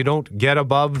you don't get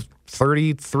above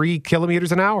 33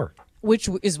 kilometers an hour. Which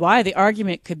is why the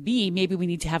argument could be maybe we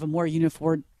need to have a more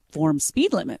uniform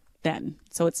speed limit then.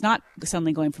 So it's not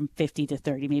suddenly going from 50 to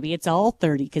 30. Maybe it's all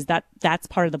 30, because that's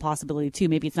part of the possibility too.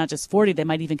 Maybe it's not just 40. They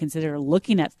might even consider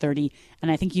looking at 30. And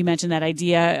I think you mentioned that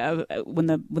idea of when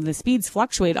the speeds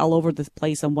fluctuate all over the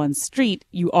place on one street,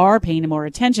 you are paying more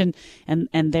attention, and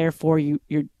therefore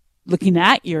you're looking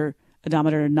at your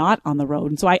odometer not on the road.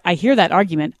 And so I hear that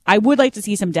argument. I would like to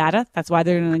see some data. That's why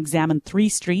they're going to examine 3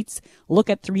 streets, look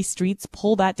at 3 streets,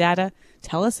 pull that data,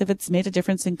 tell us if it's made a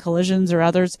difference in collisions or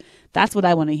others. That's what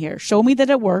I want to hear. Show me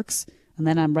that it works, and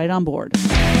then I'm right on board.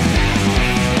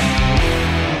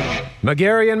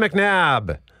 McGarry and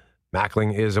McNabb.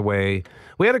 Mackling is away.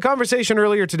 We had a conversation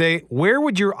earlier today. Where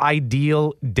would your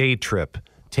ideal day trip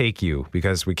take you?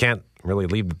 Because we can't really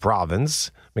leave the province.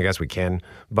 I guess we can.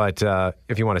 But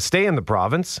if you want to stay in the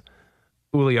province,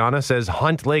 Uliana says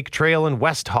Hunt Lake Trail in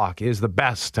West Hawk is the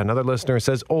best. Another listener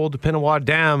says Old Pinawa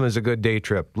Dam is a good day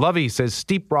trip. Lovey says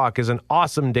Steep Rock is an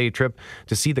awesome day trip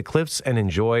to see the cliffs and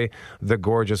enjoy the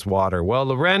gorgeous water. Well,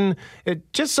 Loren,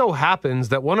 it just so happens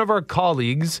that one of our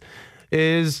colleagues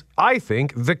is, I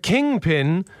think, the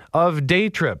kingpin of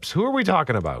Daytrips. Who are we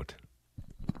talking about?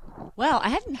 Well, I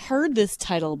hadn't heard this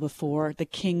title before, the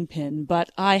Kingpin, but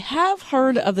I have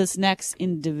heard of this next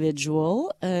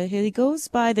individual. He goes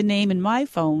by the name in my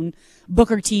phone,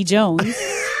 Booker T. Jones.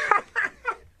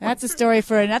 That's a story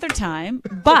for another time,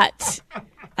 but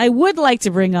I would like to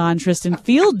bring on Tristan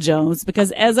Field-Jones,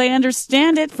 because as I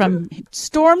understand it, from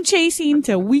storm chasing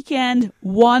to weekend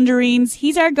wanderings,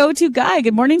 he's our go-to guy.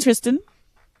 Good morning, Tristan.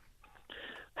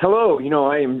 Hello.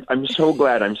 I'm so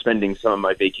glad I'm spending some of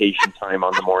my vacation time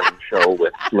on the morning show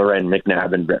with Loren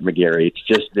McNabb and Brett McGarry. It's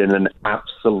just been an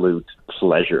absolute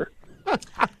pleasure.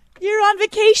 You're on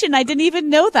vacation. I didn't even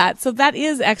know that. So that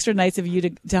is extra nice of you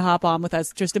to hop on with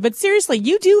us, Tristan. But seriously,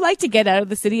 you do like to get out of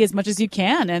the city as much as you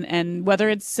can. And whether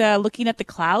it's looking at the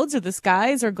clouds or the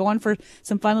skies or going for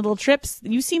some fun little trips,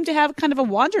 you seem to have kind of a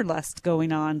wanderlust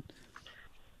going on.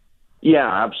 Yeah,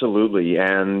 absolutely.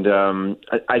 And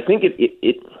I think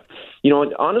it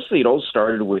honestly, it all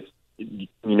started with,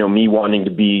 me wanting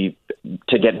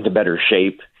to get into better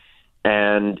shape.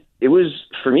 And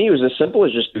for me, it was as simple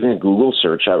as just doing a Google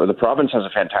search. The province has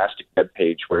a fantastic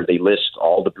webpage where they list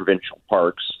all the provincial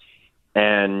parks,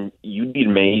 and you'd be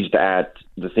amazed at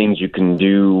the things you can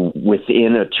do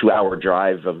within a 2-hour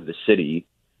drive of the city.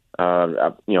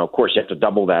 Of course, you have to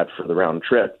double that for the round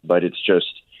trip, but I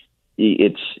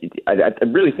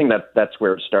really think that's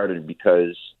where it started,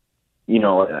 because,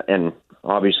 and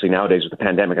obviously nowadays with the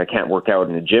pandemic, I can't work out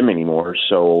in a gym anymore.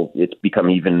 So it's become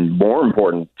even more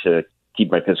important to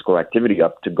keep my physical activity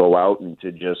up, to go out and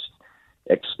to just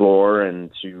explore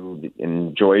and to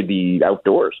enjoy the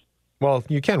outdoors. Well,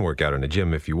 you can work out in a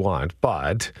gym if you want,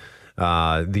 but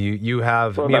you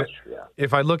have. Well, that's true, yeah.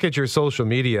 If I look at your social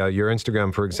media, your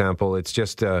Instagram, for example, it's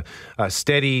just a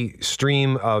steady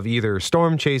stream of either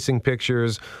storm chasing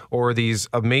pictures or these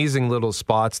amazing little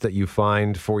spots that you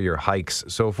find for your hikes.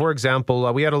 So, for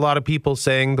example, we had a lot of people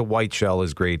saying the Whiteshell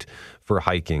is great for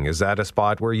hiking. Is that a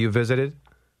spot where you visited?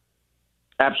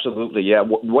 Absolutely, yeah.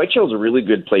 Whiteshell is a really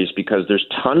good place because there's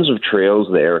tons of trails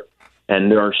there,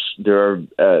 and there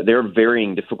are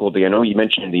varying difficulty. I know you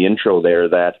mentioned in the intro there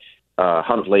that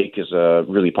Hunt Lake is a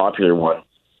really popular one.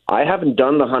 I haven't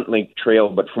done the Hunt Lake Trail,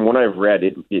 but from what I've read,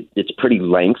 it's pretty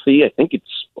lengthy. I think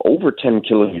it's over 10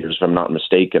 kilometers, if I'm not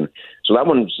mistaken. So that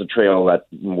one's a trail that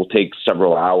will take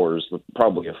several hours,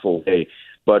 probably a full day.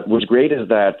 But what's great is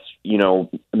that,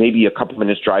 maybe a couple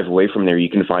minutes drive away from there, you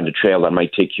can find a trail that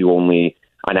might take you only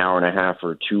an hour and a half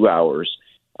or 2 hours.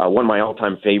 One of my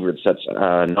all-time favorites that's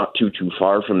not too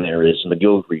far from there is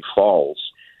McGillicuddy Falls,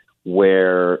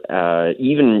 where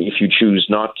even if you choose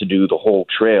not to do the whole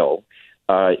trail,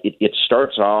 it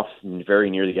starts off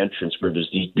very near the entrance where there's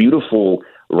these beautiful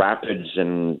rapids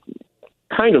and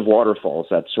kind of waterfalls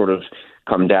that sort of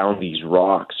come down these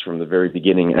rocks from the very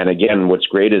beginning. And again, what's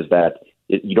great is that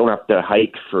you don't have to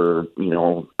hike for,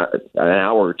 an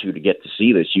hour or two to get to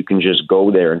see this. You can just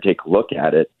go there and take a look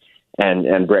at it.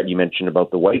 And Brett, you mentioned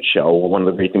about the Whiteshell. Well, one of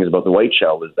the great things about the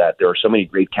Whiteshell is that there are so many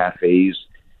great cafes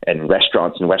and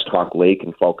restaurants in West Hawk Lake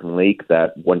and Falcon Lake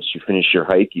that once you finish your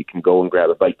hike, you can go and grab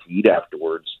a bite to eat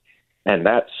afterwards. And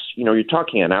that's, you're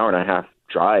talking an hour and a half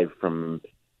drive from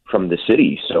the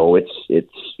city. So it's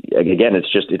a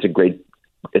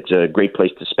great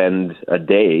place to spend a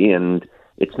day, and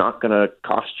it's not going to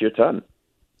cost you a ton.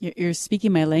 You're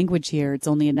speaking my language here. It's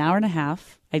only an hour and a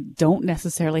half. I don't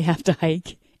necessarily have to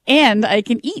hike. And I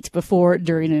can eat before,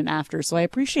 during, and after. So I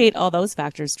appreciate all those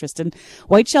factors, Tristan.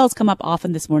 Whiteshell's come up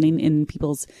often this morning in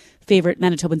people's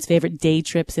Manitobans' favorite day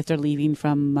trips if they're leaving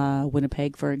from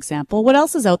Winnipeg, for example. What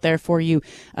else is out there for you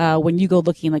when you go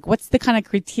looking? Like, what's the kind of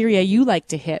criteria you like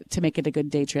to hit to make it a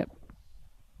good day trip?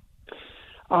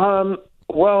 Well,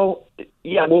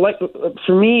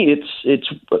 for me,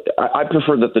 I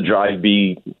prefer that the drive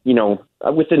be,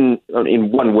 within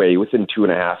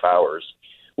 2.5 hours.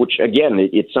 Which, again,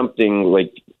 it's something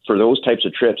like for those types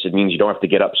of trips, it means you don't have to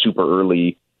get up super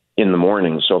early in the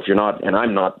morning. So if you're not, and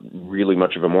I'm not really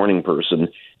much of a morning person,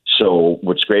 so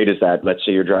what's great is that, let's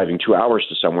say you're driving 2 hours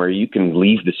to somewhere, you can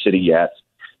leave the city at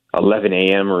 11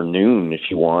 a.m. or noon if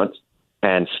you want,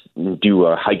 and do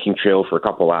a hiking trail for a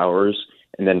couple hours,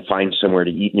 and then find somewhere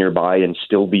to eat nearby and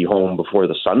still be home before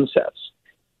the sun sets.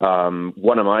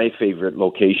 One of my favorite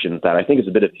locations that I think is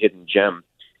a bit of a hidden gem,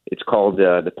 it's called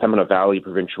the Pembina Valley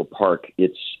Provincial Park.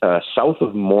 It's south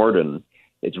of Morden.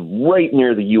 It's right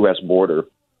near the U.S. border.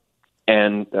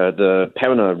 And the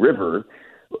Pembina River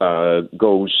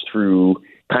goes through,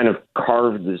 kind of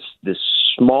carved this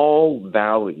small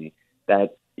valley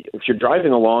that if you're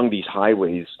driving along these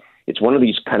highways, it's one of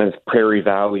these kind of prairie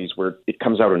valleys where it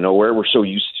comes out of nowhere. We're so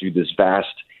used to this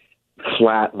vast,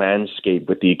 flat landscape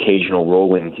with the occasional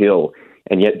rolling hill.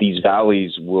 And yet these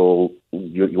valleys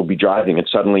you'll be driving and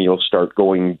suddenly you'll start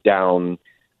going down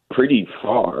pretty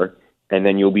far. And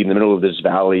then you'll be in the middle of this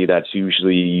valley that's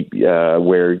usually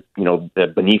where,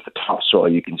 beneath the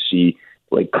topsoil, you can see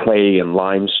like clay and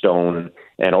limestone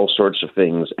and all sorts of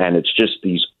things. And it's just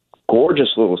these gorgeous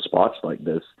little spots like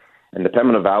this. And the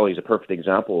Pembina Valley is a perfect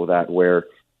example of that, where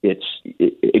it's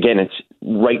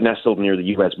right nestled near the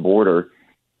U.S. border,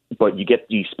 but you get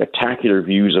these spectacular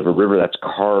views of a river that's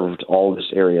carved all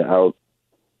this area out.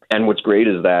 And what's great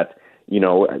is that,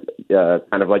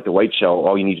 kind of like the Whiteshell,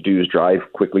 all you need to do is drive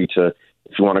quickly to,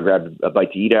 if you want to grab a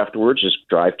bite to eat afterwards, just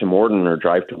drive to Morden or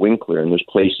drive to Winkler. And there's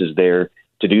places there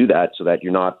to do that so that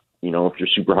you're not, if you're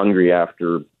super hungry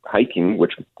after hiking,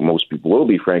 which most people will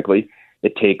be, frankly,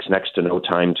 it takes next to no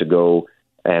time to go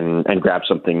and grab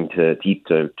something to eat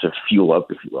to fuel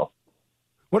up, if you will.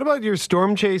 What about your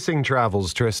storm chasing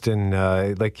travels, Tristan?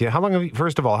 How long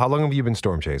have you been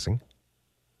storm chasing?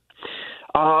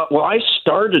 Well, I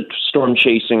started storm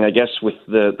chasing, I guess, with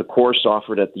the course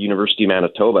offered at the University of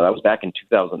Manitoba. That was back in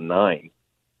 2009.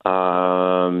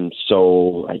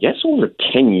 So I guess over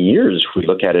 10 years, if we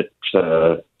look at it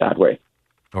that way.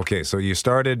 Okay, so you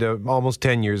started almost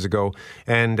 10 years ago.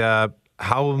 And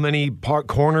how many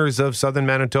corners of southern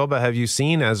Manitoba have you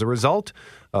seen as a result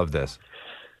of this?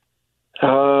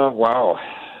 Wow.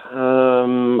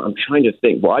 I'm trying to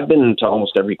think. Well, I've been to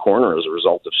almost every corner as a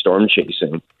result of storm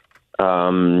chasing.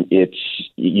 It's,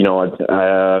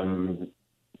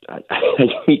 I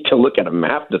need to look at a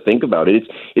map to think about it.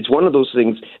 It's one of those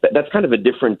things that's kind of a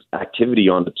different activity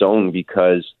on its own,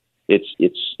 because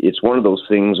it's one of those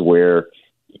things where,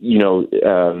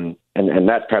 and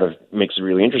that kind of makes it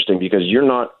really interesting, because you're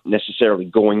not necessarily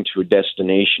going to a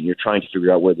destination. You're trying to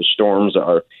figure out where the storms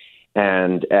are.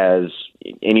 And as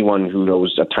anyone who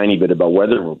knows a tiny bit about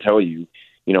weather will tell you,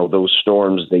 those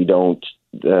storms, they don't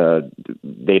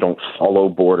follow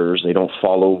borders, they don't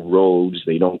follow roads,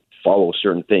 they don't follow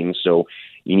certain things. So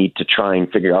you need to try and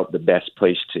figure out the best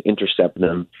place to intercept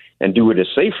them and do it as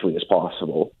safely as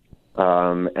possible.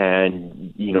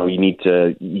 And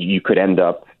you could end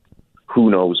up who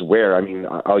knows where. I mean,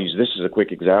 I'll use this as a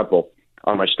quick example.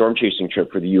 On my storm chasing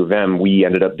trip for the U of M, we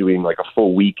ended up doing like a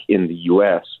full week in the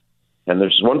U.S. And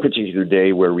there's one particular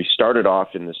day where we started off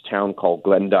in this town called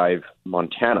Glendive,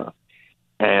 Montana.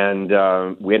 And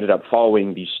we ended up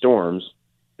following these storms.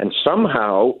 And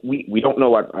somehow, we don't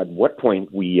know at what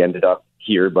point we ended up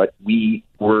here, but we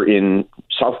were in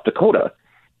South Dakota.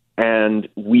 And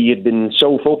we had been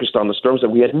so focused on the storms that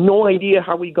we had no idea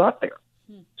how we got there.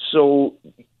 So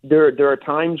there are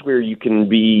times where you can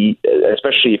be,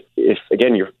 especially if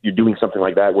again, you're doing something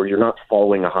like that, where you're not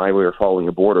following a highway or following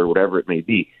a border or whatever it may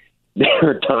be. There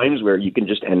are times where you can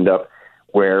just end up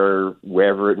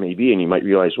wherever it may be, and you might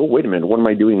realize, well, wait a minute, what am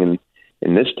I doing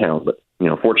in this town? But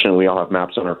fortunately, we all have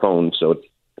maps on our phones, so it's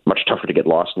much tougher to get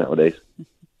lost nowadays.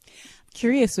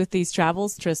 Curious with these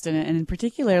travels, Tristan, and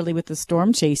particularly with the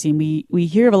storm chasing, we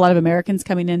hear of a lot of Americans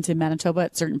coming into Manitoba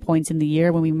at certain points in the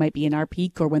year when we might be in our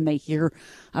peak or when they hear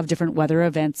of different weather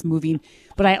events moving.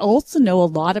 But I also know a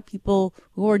lot of people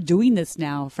who are doing this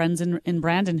now, friends in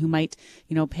Brandon who might,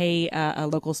 pay a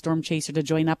local storm chaser to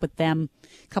join up with them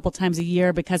a couple times a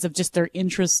year because of just their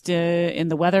interest in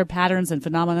the weather patterns and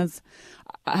phenomena.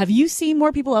 Have you seen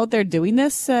more people out there doing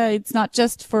this? It's not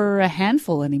just for a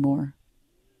handful anymore.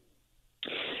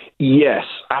 Yes,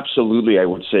 absolutely. I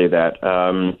would say that.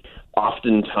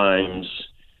 Oftentimes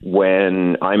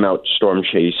when I'm out storm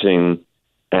chasing,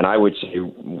 and I would say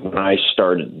when I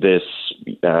started this,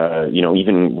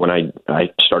 even when I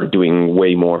started doing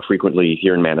way more frequently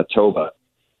here in Manitoba,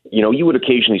 you would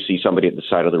occasionally see somebody at the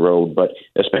side of the road, but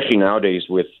especially nowadays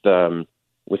with the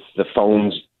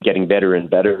phones getting better and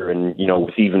better, and,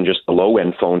 with even just the low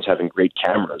end phones having great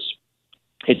cameras,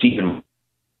 it's even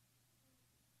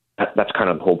that's kind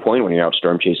of the whole point when you're out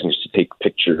storm chasing, is to take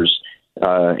pictures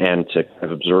and to kind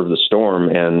of observe the storm.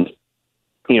 And,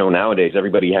 nowadays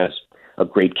everybody has a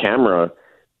great camera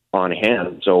on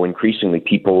hand. So increasingly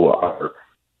people are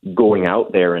going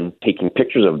out there and taking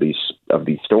pictures of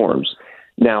these storms.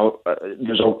 Now,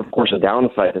 there's, of course, a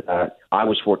downside to that. I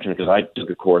was fortunate because I took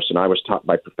a course and I was taught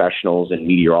by professionals and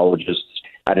meteorologists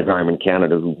at Environment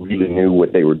Canada who really knew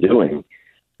what they were doing.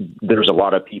 There's a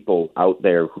lot of people out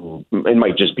there who, it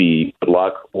might just be good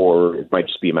luck, or it might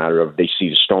just be a matter of they see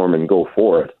the storm and go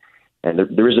for it. And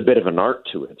there is a bit of an art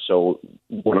to it. So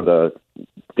one of the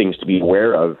things to be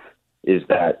aware of is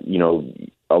that,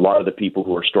 a lot of the people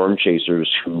who are storm chasers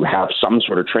who have some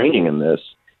sort of training in this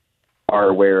are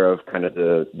aware of kind of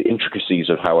the intricacies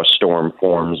of how a storm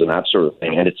forms and that sort of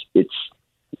thing. And it's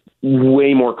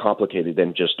way more complicated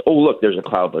than just, oh, look, there's a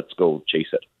cloud, let's go chase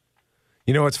it.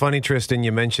 It's funny, Tristan,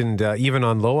 you mentioned even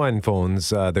on low-end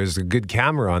phones, there's a good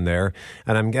camera on there.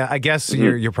 And I guess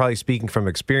you're probably speaking from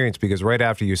experience, because right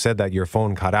after you said that, your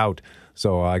phone cut out.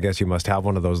 So I guess you must have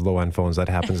one of those low-end phones that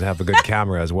happens to have a good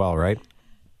camera as well, right?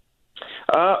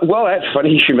 Well, that's funny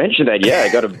you should mention that. Yeah, I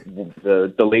got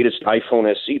the latest iPhone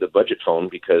SE, the budget phone,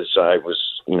 because I was,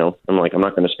 I'm like, I'm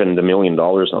not going to spend $1 million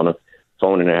on a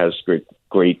phone, and it has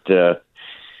great, it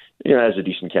has a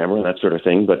decent camera and that sort of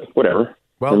thing, but whatever.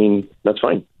 Well, I mean, that's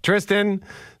fine. Tristan,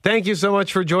 thank you so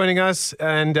much for joining us.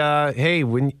 And hey,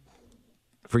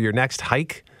 for your next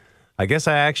hike, I guess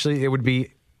it would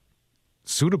be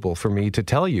suitable for me to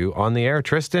tell you on the air,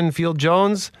 Tristan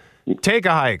Field-Jones, take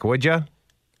a hike, would you?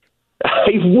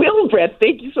 I will, Brett.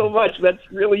 Thank you so much. That's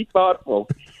really thoughtful.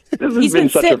 This has been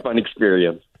such a fun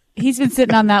experience. He's been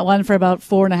sitting on that one for about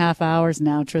 4.5 hours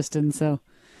now, Tristan, so...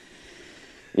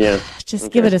 Yeah.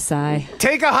 Just give it a sigh.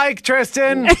 Take a hike,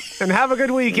 Tristan, and have a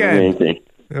good weekend.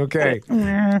 Okay.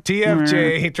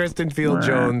 TFJ, Tristan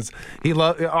Field-Jones. He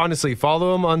honestly,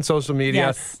 follow him on social media.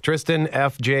 Yes. Tristan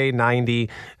FJ90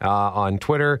 on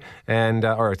Twitter, and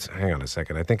hang on a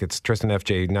second. I think it's Tristan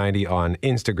FJ90 on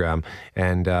Instagram.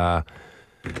 And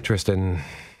Tristan,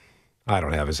 I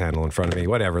don't have his handle in front of me.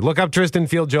 Whatever. Look up Tristan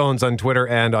Field-Jones on Twitter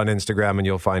and on Instagram, and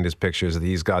you'll find his pictures.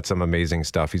 He's got some amazing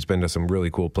stuff. He's been to some really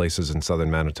cool places in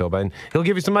southern Manitoba, and he'll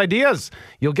give you some ideas.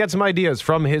 You'll get some ideas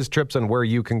from his trips on where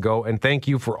you can go. And thank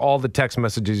you for all the text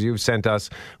messages you've sent us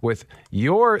with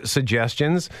your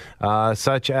suggestions,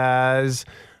 such as...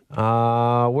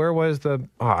 where was the...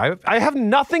 I have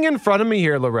nothing in front of me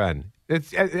here, Loren.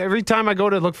 It's, every time I go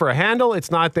to look for a handle, it's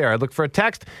not there. I look for a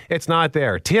text, it's not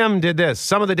there. Tim did this.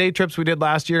 Some of the day trips we did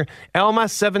last year. Elma,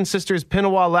 Seven Sisters,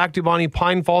 Pinawa, Lac du Bonnet,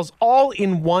 Pine Falls, all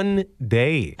in one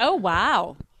day. Oh,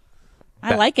 wow.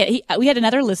 I like it. We had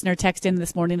another listener text in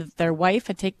this morning that their wife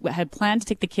had planned to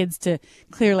take the kids to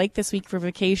Clear Lake this week for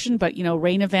vacation, but,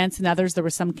 rain events and others, there were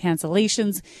some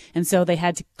cancellations. And so they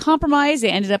had to compromise.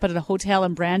 They ended up at a hotel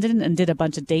in Brandon and did a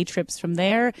bunch of day trips from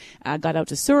there. Got out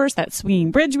to Souris, that swinging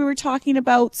bridge we were talking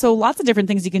about. So lots of different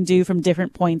things you can do from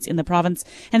different points in the province.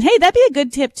 And hey, that'd be a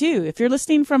good tip too. If you're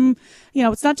listening from,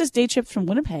 it's not just day trips from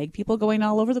Winnipeg, people going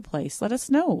all over the place. Let us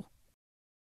know.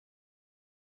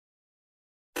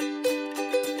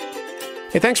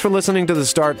 Hey, thanks for listening to the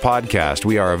Start Podcast.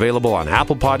 We are available on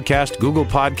Apple Podcast, Google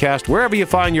Podcast, wherever you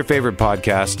find your favorite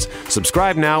podcasts.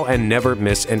 Subscribe now and never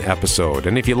miss an episode.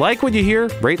 And if you like what you hear,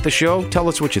 rate the show, tell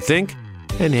us what you think.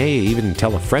 And hey, even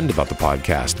tell a friend about the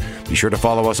podcast. Be sure to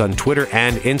follow us on Twitter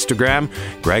and Instagram.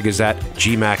 Greg is at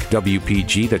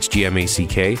GMACWPG. That's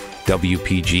GMACK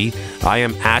WPG. I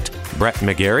am at Brett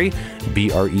McGarry,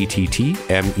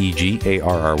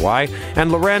 BRETTMEGARRY.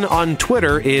 And Loren on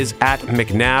Twitter is at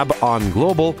McNabb on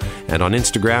Global and on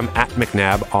Instagram at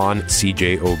McNabb on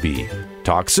CJOB.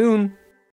 Talk soon.